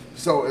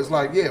 so it's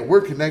like,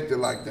 we're connected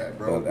like that,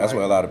 bro. Well, that's like,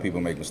 where a lot of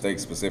people make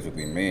mistakes,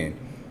 specifically men.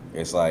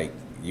 It's like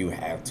you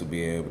have to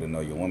be able to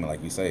know your woman,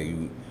 like you say.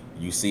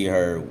 You see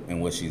her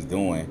and what she's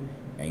doing,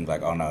 and you're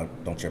like, oh no,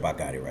 don't trip, I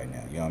got it right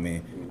now. You know what I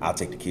mean? I'll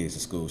take the kids to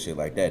school, shit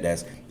like that.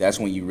 That's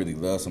when you really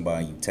love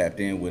somebody and you tapped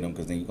in with them,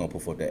 because then you're gonna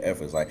put forth that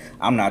effort. It's like,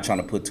 I'm not trying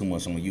to put too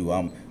much on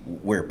you.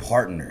 We're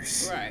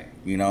partners. Right.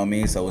 You know what I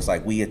mean? So it's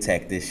like we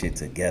attack this shit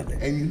together.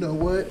 and you know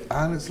what?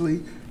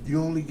 Honestly,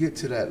 you only get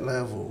to that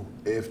level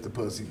if the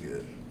pussy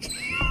good.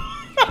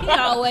 He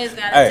always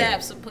gotta Hey.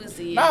 tap some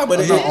pussy. Nah, but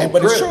No,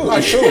 it's true.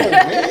 like, It's true.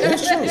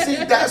 It's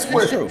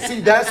true.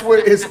 See, that's where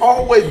it's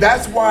always.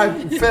 That's why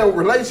failed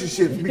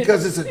relationships,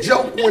 because it's a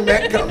joke when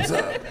that comes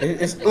up.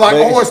 It's Like,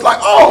 but or it's like,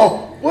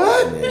 oh,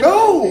 what?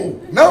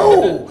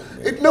 No.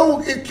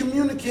 It's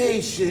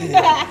communication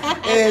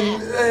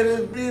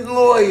and being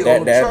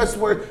loyal, That-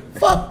 trustworthy.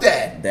 Fuck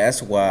that.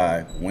 That's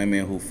why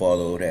women who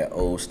follow that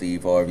old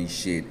Steve Harvey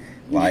shit,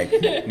 like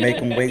make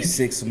them wait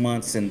 6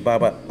 months and blah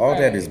blah, all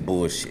that is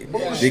bullshit.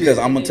 Because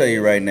I'm gonna tell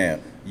you right now,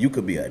 you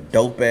could be a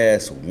dope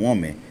ass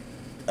woman.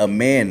 A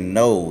man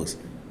knows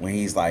when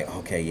he's like,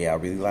 okay, yeah, I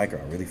really like her,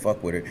 I really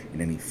fuck with her,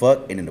 and then he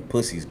fuck, and then the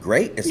pussy's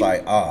great. It's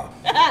like,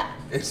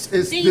 This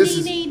This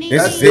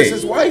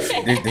is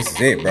wifey. this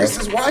is it, bro. This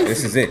is wifey.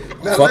 This is it.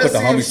 Now, Fuck let's what the see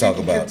if homies she talk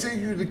can about.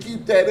 Continue to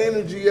keep that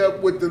energy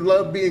up with the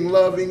love, being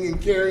loving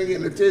and caring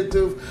and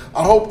attentive.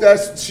 I hope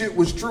that shit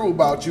was true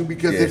about you,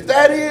 because if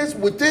that is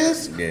with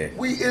this,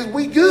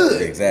 we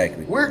good.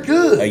 Exactly. We're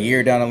good. A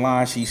year down the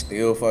line, she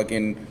still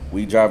fucking.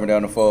 We driving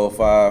down the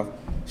 405.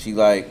 She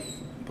like,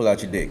 pull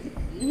out your dick.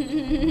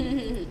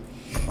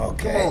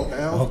 Okay. Come on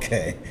now.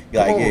 Okay.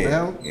 Come Like, on yeah.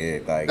 now. Yeah.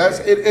 Like, That's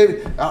yeah.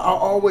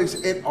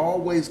 it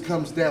always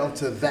comes down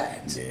to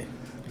that. Yeah.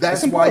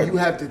 That's It's why important. you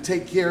have to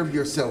take care of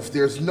yourself.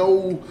 There's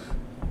no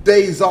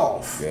days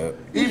off. Yep.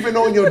 Even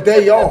on your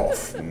day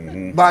off.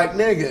 Like,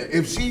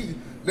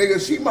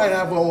 nigga, she might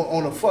have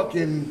on a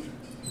fucking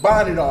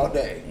bonnet all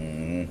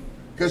day.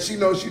 Because she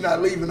knows she's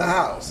not leaving the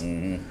house.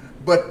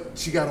 But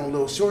she got on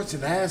little shorts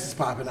and the ass is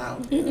popping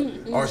out.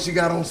 Or she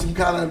got on some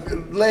kind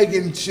of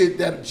legging shit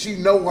that she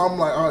know I'm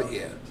like, oh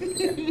yeah.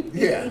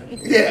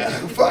 Yeah,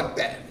 fuck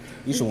that.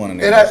 You should want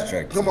to It know has,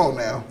 attractive. come on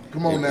now.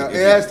 If It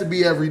you- has to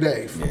be every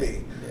day for me.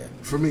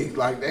 For me,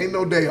 like, ain't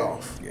no day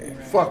off. Yeah.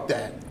 Fuck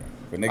that.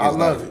 If a nigga's I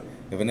love not, it.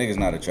 If a nigga's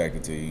not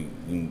attracted to you,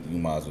 you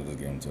might as well just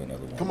give him to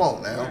another one. Come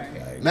on now.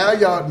 Right.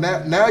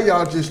 Now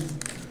y'all just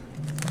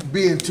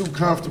being too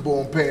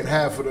comfortable and paying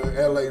half of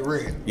the LA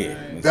rent. Yeah.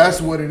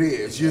 That's what it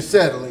is. You're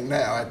settling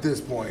now at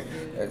this point.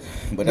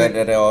 But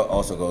that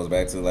also goes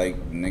back to like,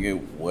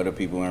 nigga, what are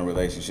people in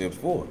relationships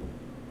for?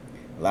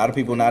 A lot of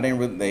people not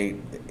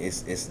in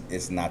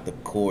it's not the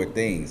core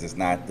things. It's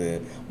not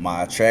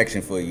my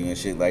attraction for you and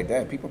shit like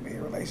that. People be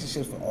in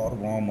relationships for all the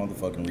wrong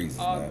motherfucking reasons,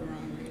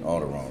 man. All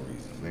the wrong reasons.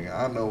 Nigga,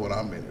 I know what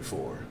I'm in it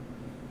for.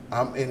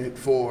 I'm in it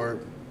for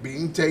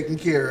being taken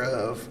care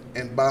of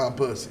and buying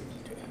pussy.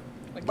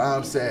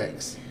 Buying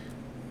sex.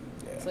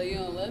 So you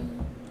don't love me?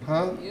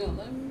 Huh? You don't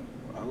love me?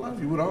 I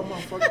love you with all my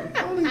fucking.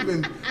 I don't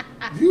even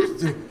used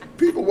to.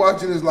 People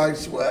watching is like,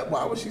 what?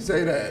 Why would she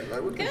say that?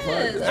 Like, what the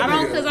fuck?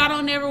 Because I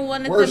don't ever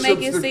want it to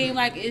make it seem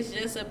like it's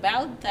just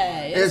about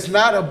that. It's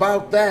not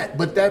about that,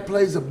 but that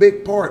plays a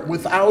big part.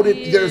 Without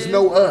it, there's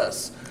no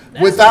us.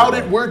 That's Without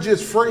it, we're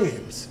just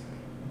friends.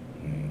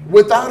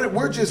 Without it,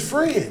 we're just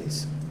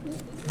friends.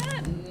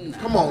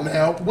 Come on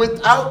now.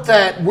 Without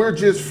that, we're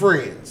just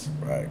friends.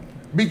 Right.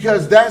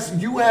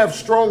 Because you have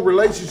strong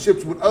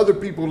relationships with other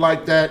people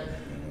like that,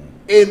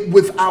 and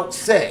without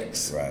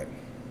sex. Right.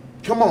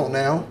 Come on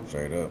now.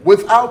 Straight up.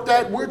 Without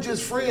that, we're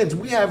just friends.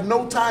 We have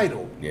no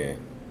title. Yeah.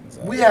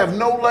 Exactly. We have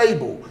no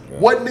label. Yeah.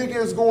 What nigga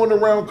is going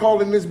around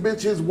calling this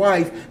bitch his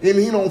wife and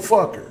he don't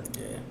fuck her?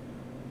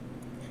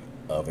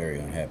 Yeah. Very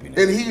unhappy. And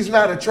he's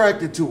not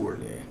attracted to her.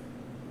 Yeah.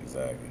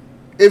 Exactly.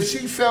 If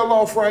she fell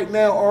off right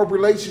now, our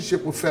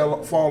relationship will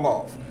fall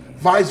off.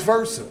 Vice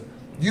versa.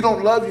 You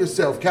don't love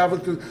yourself,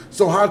 Calvin.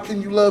 So how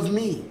can you love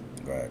me?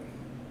 Right.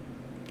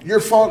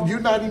 You're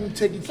not even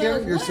taking care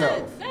of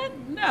yourself.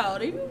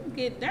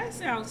 That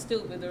sounds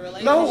stupid. The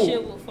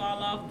relationship will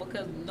fall off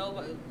because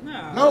nobody.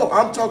 No,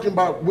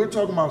 we're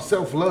talking about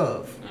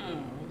self-love. Oh.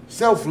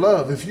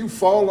 Self-love. If you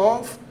fall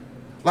off,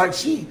 like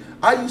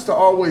I used to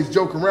always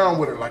joke around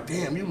with her, like,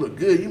 damn, you look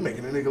good. You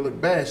making a nigga look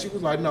bad. She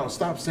was like, no,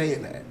 stop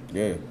saying that.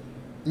 Yeah.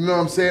 You know what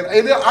I'm saying?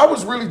 And I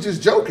was really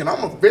just joking.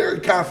 I'm a very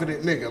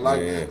confident nigga.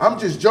 Like, I'm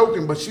just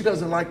joking, but she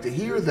doesn't like to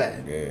hear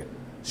that. Yeah.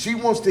 She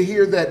wants to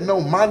hear that, no,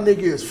 my nigga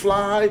is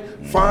fly,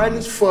 fine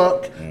as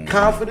fuck,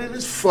 confident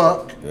as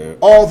fuck,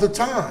 all the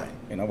time.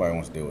 And nobody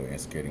wants to deal with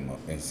insecure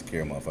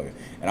motherfucker.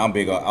 And I'm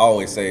big on, I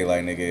always say,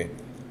 like, nigga,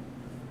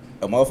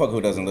 a motherfucker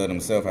who doesn't love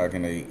themselves, how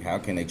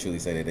can they truly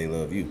say that they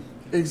love you?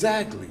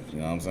 Exactly. You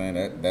know what I'm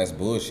saying? That's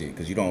bullshit,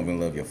 because you don't even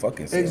love your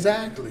fucking self.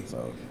 Exactly.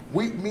 So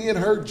me and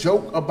her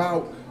joke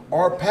about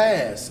our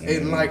past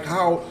and like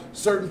how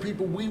certain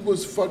people we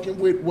was fucking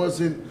with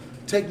wasn't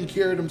taking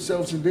care of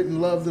themselves and didn't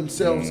love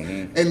themselves,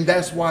 and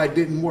that's why it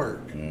didn't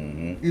work.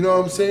 You know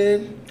what I'm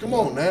saying? Come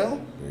on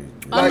now.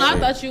 I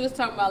thought you was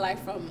talking about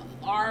like from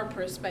our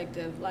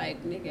perspective,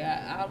 like nigga,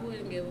 I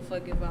wouldn't give a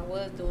fuck if I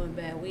was doing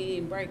bad. We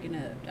ain't breaking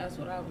up. That's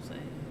what I was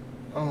saying.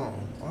 Oh,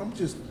 I'm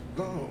just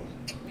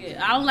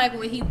Yeah, I don't like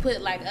when he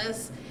put like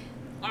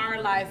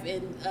our life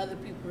in other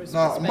people's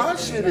no, perspective. my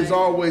shit is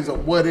always a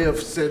what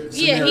if scenario.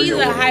 Yeah, he's a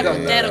when it comes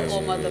hypothetical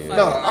to- motherfucker.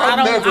 No,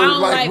 I'm never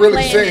like really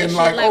playing saying that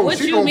like, shit. oh, what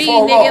she you gonna mean,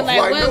 fall nigga? off. Like,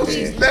 Like, what no, we-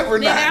 she's never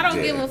nigga, not. I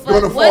don't give a gonna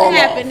fuck fall what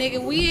happened, off.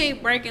 nigga. We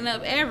ain't breaking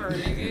up ever,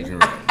 nigga.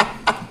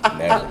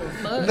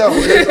 Never. No,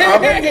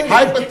 I'm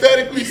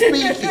hypothetically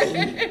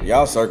speaking.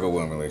 Y'all circle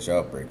wouldn't let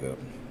y'all break up.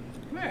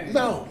 Right.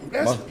 No,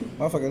 that's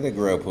Motherfucker, that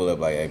girl pull up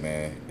like, hey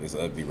man, it's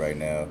ugly right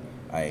now.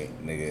 I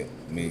ain't, nigga,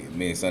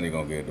 me and Sonny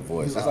gonna get a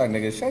divorce. It's like,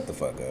 nigga, shut the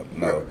fuck up.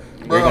 No,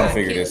 we're Bro, gonna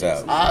figure this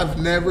out. I've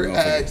never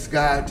asked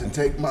God to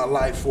take my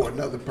life for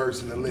another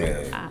person to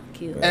live. Yeah. I'll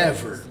kill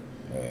Ever.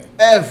 Yeah.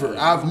 Ever.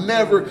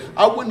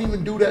 I wouldn't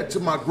even do that to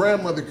my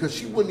grandmother because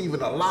she wouldn't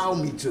even allow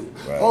me to.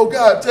 Right. Oh,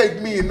 God,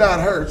 take me and not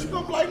her. She's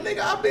gonna be like, nigga,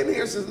 I've been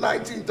here since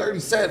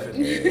 1937.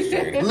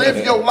 Yeah,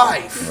 Live your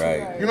life.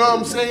 Right. You know what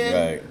I'm saying?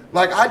 Right.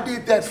 Like, I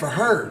did that for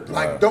her.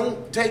 Like, Right.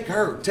 don't take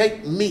her,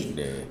 take me.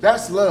 Yeah.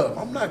 That's love.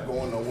 I'm not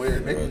going nowhere,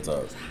 Real nigga.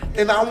 talk.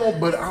 And I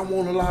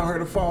won't allow her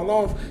to fall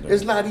off.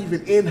 It's not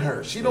even in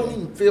her. She don't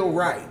even feel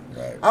right.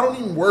 Right. I don't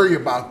even worry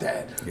about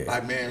that. Yeah.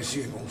 Like, man,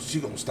 she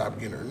gonna stop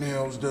getting her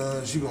nails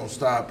done. She gonna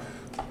stop.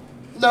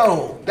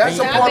 No, that's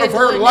a part of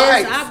her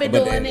life. I've been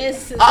But doing then- this.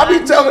 Since I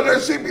be telling her,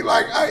 she be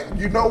like,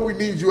 you know we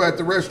need you at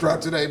the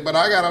restaurant today, but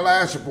I got a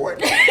lash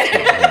appointment.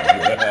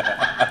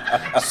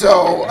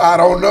 So I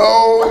don't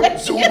know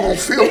who's gonna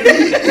fill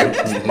me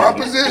in my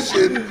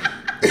position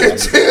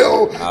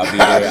until I'll be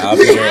there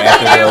after the when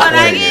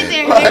I appointment. get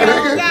there, Like,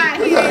 nigga,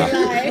 God, he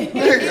like,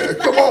 nigga,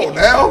 come on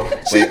now.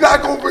 She's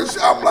not gonna be.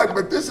 I'm like,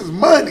 but this is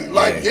money.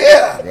 Like,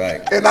 Yeah, yeah.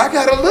 right. And I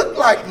gotta look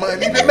like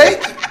money to make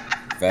it.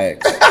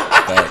 Facts.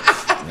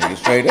 Nigga,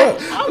 straight up.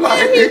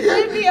 Like, he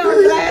put me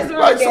on blast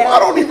like, so right I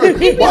don't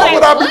even. Why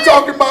would I be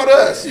talking about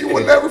us? You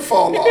would never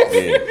fall off,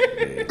 Yeah.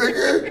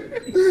 nigga.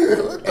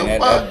 What the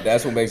And fuck?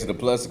 that's what makes it a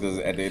plus, because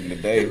at the end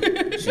of the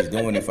day, she's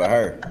doing it for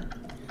her.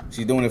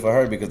 She's doing it for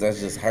her because that's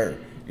just her.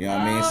 You know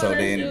what I mean? So Oh,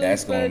 then that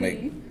that's shit gonna was make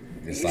funny.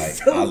 it's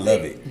like I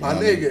love it. You My know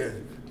what I mean? nigga,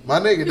 My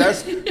nigga,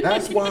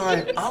 that's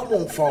why I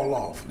won't fall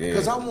off.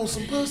 Because I want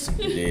some pussy.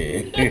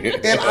 Yeah.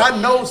 And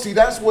I know, see,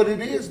 that's what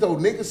it is, though.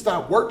 Niggas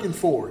stop working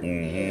for it.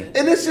 Mm-hmm.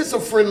 And it's just a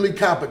friendly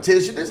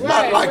competition. It's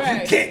not like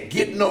you can't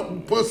get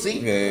no pussy.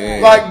 Yeah.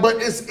 Like, but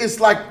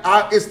it's like,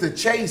 it's the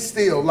chase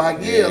still. Like,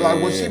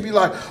 like when she be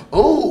like,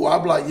 oh,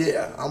 I'm like,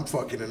 yeah, I'm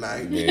fucking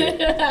tonight.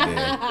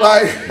 Yeah.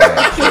 Like,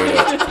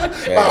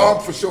 I'm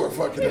for sure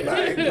fucking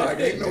tonight. Like,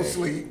 ain't no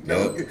sleep.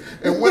 No.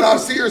 And when I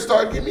see her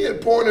start giving me and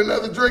pouring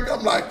another drink,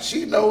 I'm like,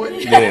 she know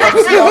it.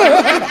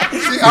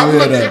 I'm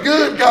looking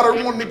good. Got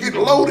her wanting to get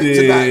loaded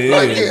tonight.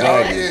 Like,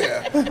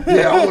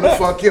 yeah, I want to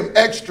fuck him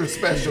extra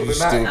special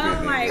tonight.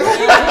 Oh my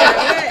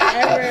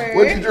god,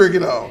 What you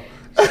drinking on?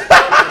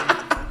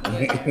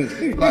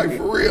 Like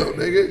for real,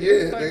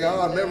 nigga. Nigga,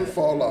 I'll never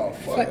fall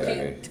off. Fuck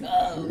that.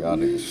 Y'all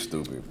niggas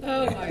stupid.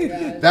 Oh my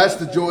god. That's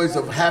the joys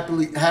of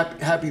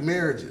happy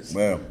marriages.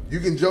 Well, you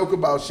can joke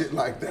about shit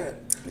like that.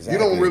 Exactly. You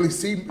don't really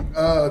see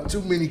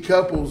too many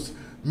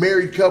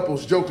married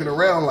couples joking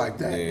around like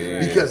that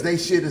because they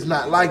shit is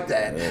not like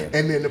that.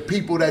 And then the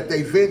people that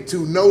they vent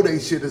to know they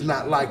shit is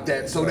not like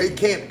that. So they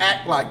can't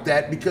act like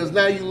that because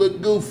now you look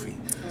goofy.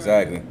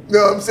 Exactly. You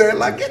know what I'm saying?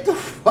 Like, get the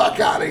fuck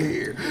out of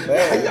here.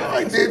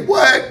 Y'all did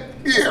what?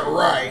 Yeah,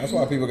 right. That's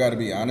why people got to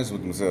be honest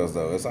with themselves,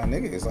 though. It's like,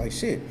 nigga, it's like,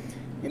 shit,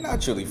 you're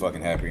not truly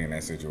fucking happy in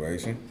that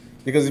situation.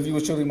 Because if you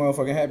was truly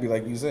motherfucking happy,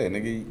 like you said,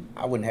 nigga,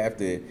 I wouldn't have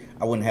to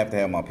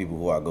have my people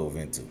who I go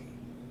vent to.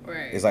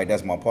 Right. It's like,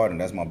 that's my partner,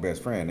 that's my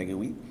best friend, nigga.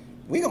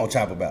 We gonna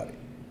chop about it.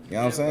 You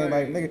know what I'm saying?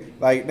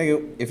 Like,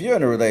 nigga, if you're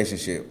in a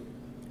relationship,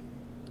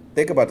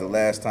 think about the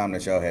last time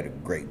that y'all had a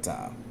great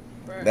time.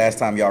 Right. Last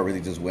time y'all really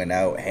just went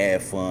out,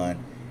 had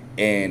fun,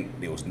 and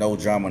there was no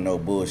drama, no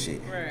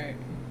bullshit. Right.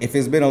 If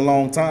it's been a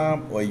long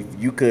time, or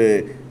you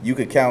could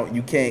count,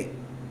 you can't,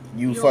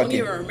 you don't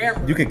even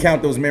remember. You can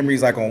count those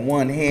memories like on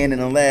one hand in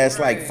the last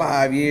like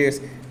 5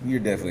 years. You're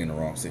definitely in the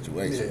wrong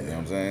situation. You know what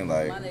I'm saying?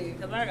 Like, my nigga,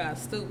 because I got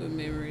stupid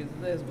memories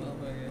of this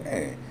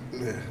motherfucker.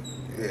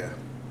 Yeah.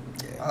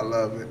 I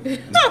love it. This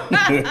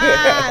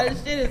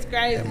shit is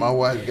crazy. And my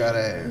wife got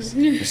ass.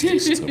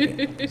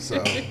 So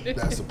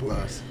that's a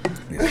plus.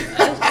 That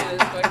shit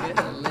is fucking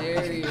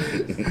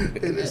hilarious.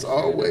 And it's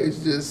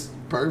always just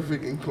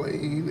perfect and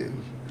clean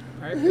and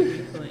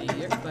perfectly clean.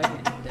 You're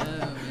fucking dumb,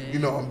 man. You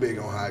know I'm big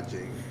on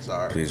hygiene.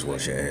 Sorry. Please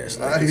wash your ass.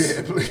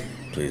 Yeah, please.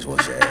 Please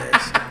wash your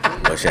ass.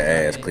 Wash your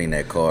ass. Clean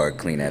that car.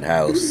 Clean that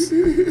house.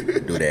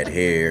 Do that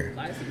hair.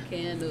 Light some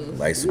candles.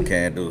 Light some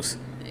candles.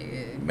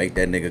 Make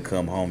that nigga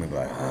come home and be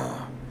like,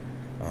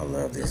 I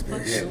love this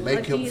bitch. Yeah,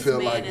 make him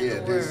feel like,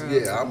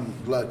 I'm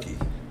lucky.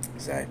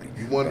 Exactly.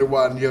 You wonder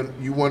why your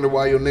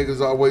nigga's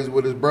always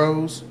with his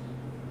bros?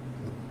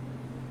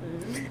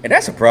 And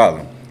that's a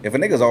problem. If a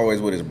nigga's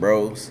always with his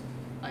bros,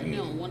 like he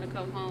don't want to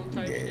come home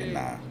type shit.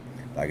 Nah.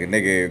 Like a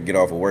nigga get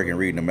off of work and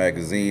reading a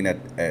magazine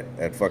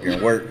at fucking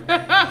work,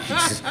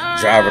 just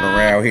driving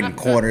around hitting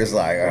corners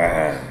like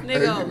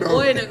nigga,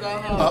 boy to go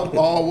home. I've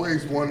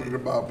always wondered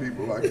about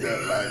people like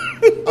that.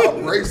 Like,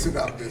 I'm racing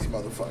out this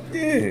motherfucker.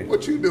 Yeah.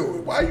 What you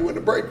doing? Why you in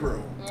the break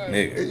room?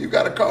 Nigga. And you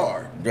got a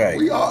car. Right.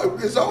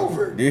 It's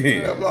over.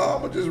 Yeah. I'm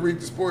gonna just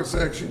read the sports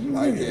section.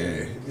 Like,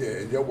 yeah,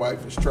 your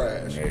wife is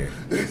trash. Yeah.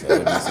 It's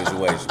a ugly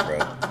situation, bro.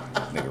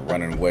 Nigga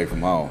running away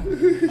from home.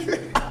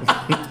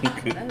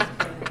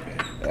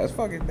 That's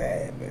fucking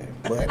bad, man.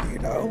 But you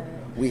know,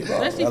 a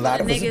lot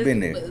of us have been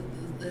there.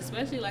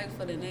 Especially like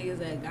for the niggas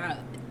that got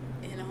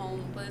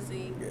in-home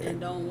pussy and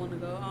don't want to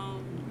go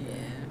home.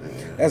 Yeah.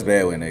 That's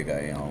bad when they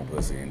got in-home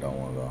pussy and don't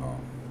want to go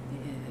home.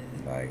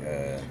 Yeah. Like,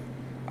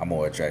 I'm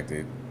more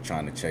attracted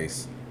trying to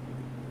chase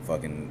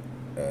fucking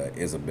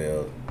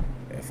Isabel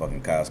at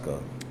fucking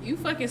Costco. You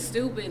fucking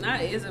stupid,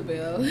 not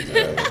Isabel.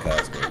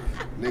 Costco.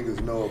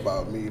 Niggas know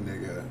about me,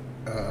 nigga.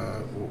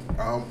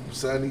 I'm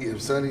Sonny.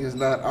 If Sonny is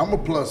not, I'm a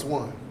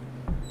 +1.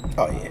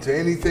 Oh yeah. To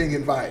anything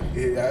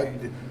invited.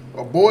 The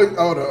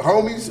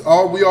homies,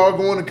 we all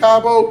going to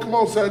Cabo? Come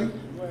on, Sonny.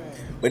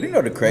 But you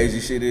know the crazy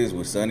shit is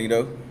with Sonny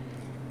though,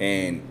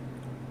 and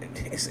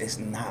it's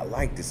not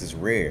like this. It's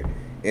rare.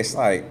 It's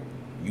like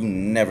you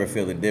never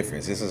feel the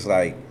difference. It's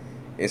like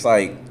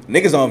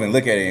niggas don't even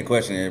look at it and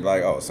question it.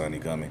 Like, oh, Sonny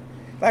coming.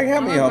 Like,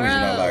 how many homies you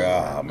know, like,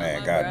 oh,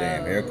 man,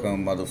 goddamn, here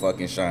come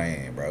motherfucking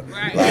Cheyenne, bro.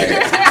 Right. Like,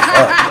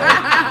 fuck, bro.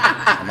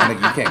 My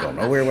nigga, you can't go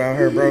nowhere without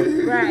her, bro.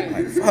 Right.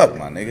 Like, fuck,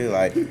 my nigga.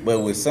 Like,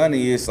 but with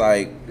Sonny, it's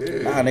like,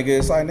 nah, nigga,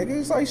 it's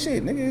like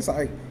shit. Nigga, it's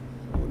like,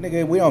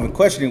 nigga, we don't even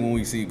question it when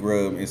we see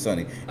Grub and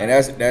Sonny. And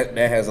that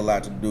has a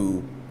lot to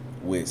do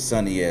with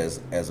Sonny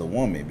as a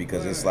woman,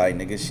 because it's like,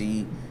 nigga,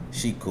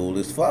 she cool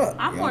as fuck.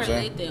 I'm you know more what I'm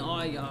late than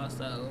all y'all,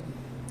 so.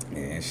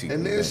 Yeah,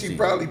 and then she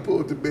probably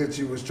pulled the bitch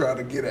she was trying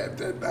to get at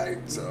that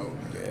night. So,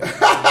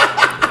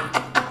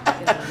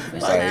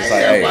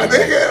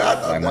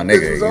 my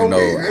nigga, you know,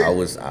 I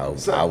was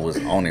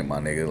on it, my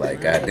nigga.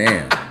 Like,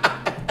 goddamn,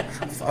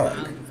 fuck.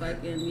 I'm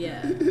fucking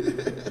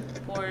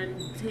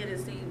pouring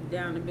Tennessee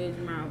down the bitch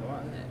mouth,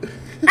 all that.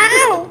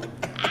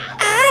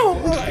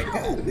 Ow! Like,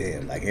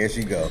 goddamn, like here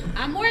she go.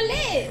 I'm more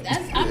lit.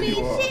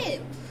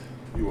 Shit.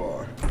 You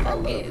are. I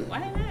love it.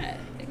 Why not?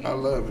 I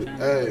love it.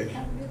 Hey.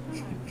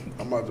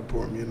 about to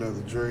pour me another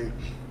drink.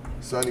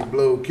 Sonny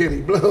Blue,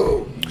 Kenny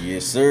Blue.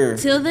 Yes, sir.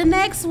 Till the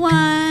next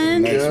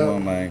one. Next Yeah.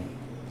 one, man.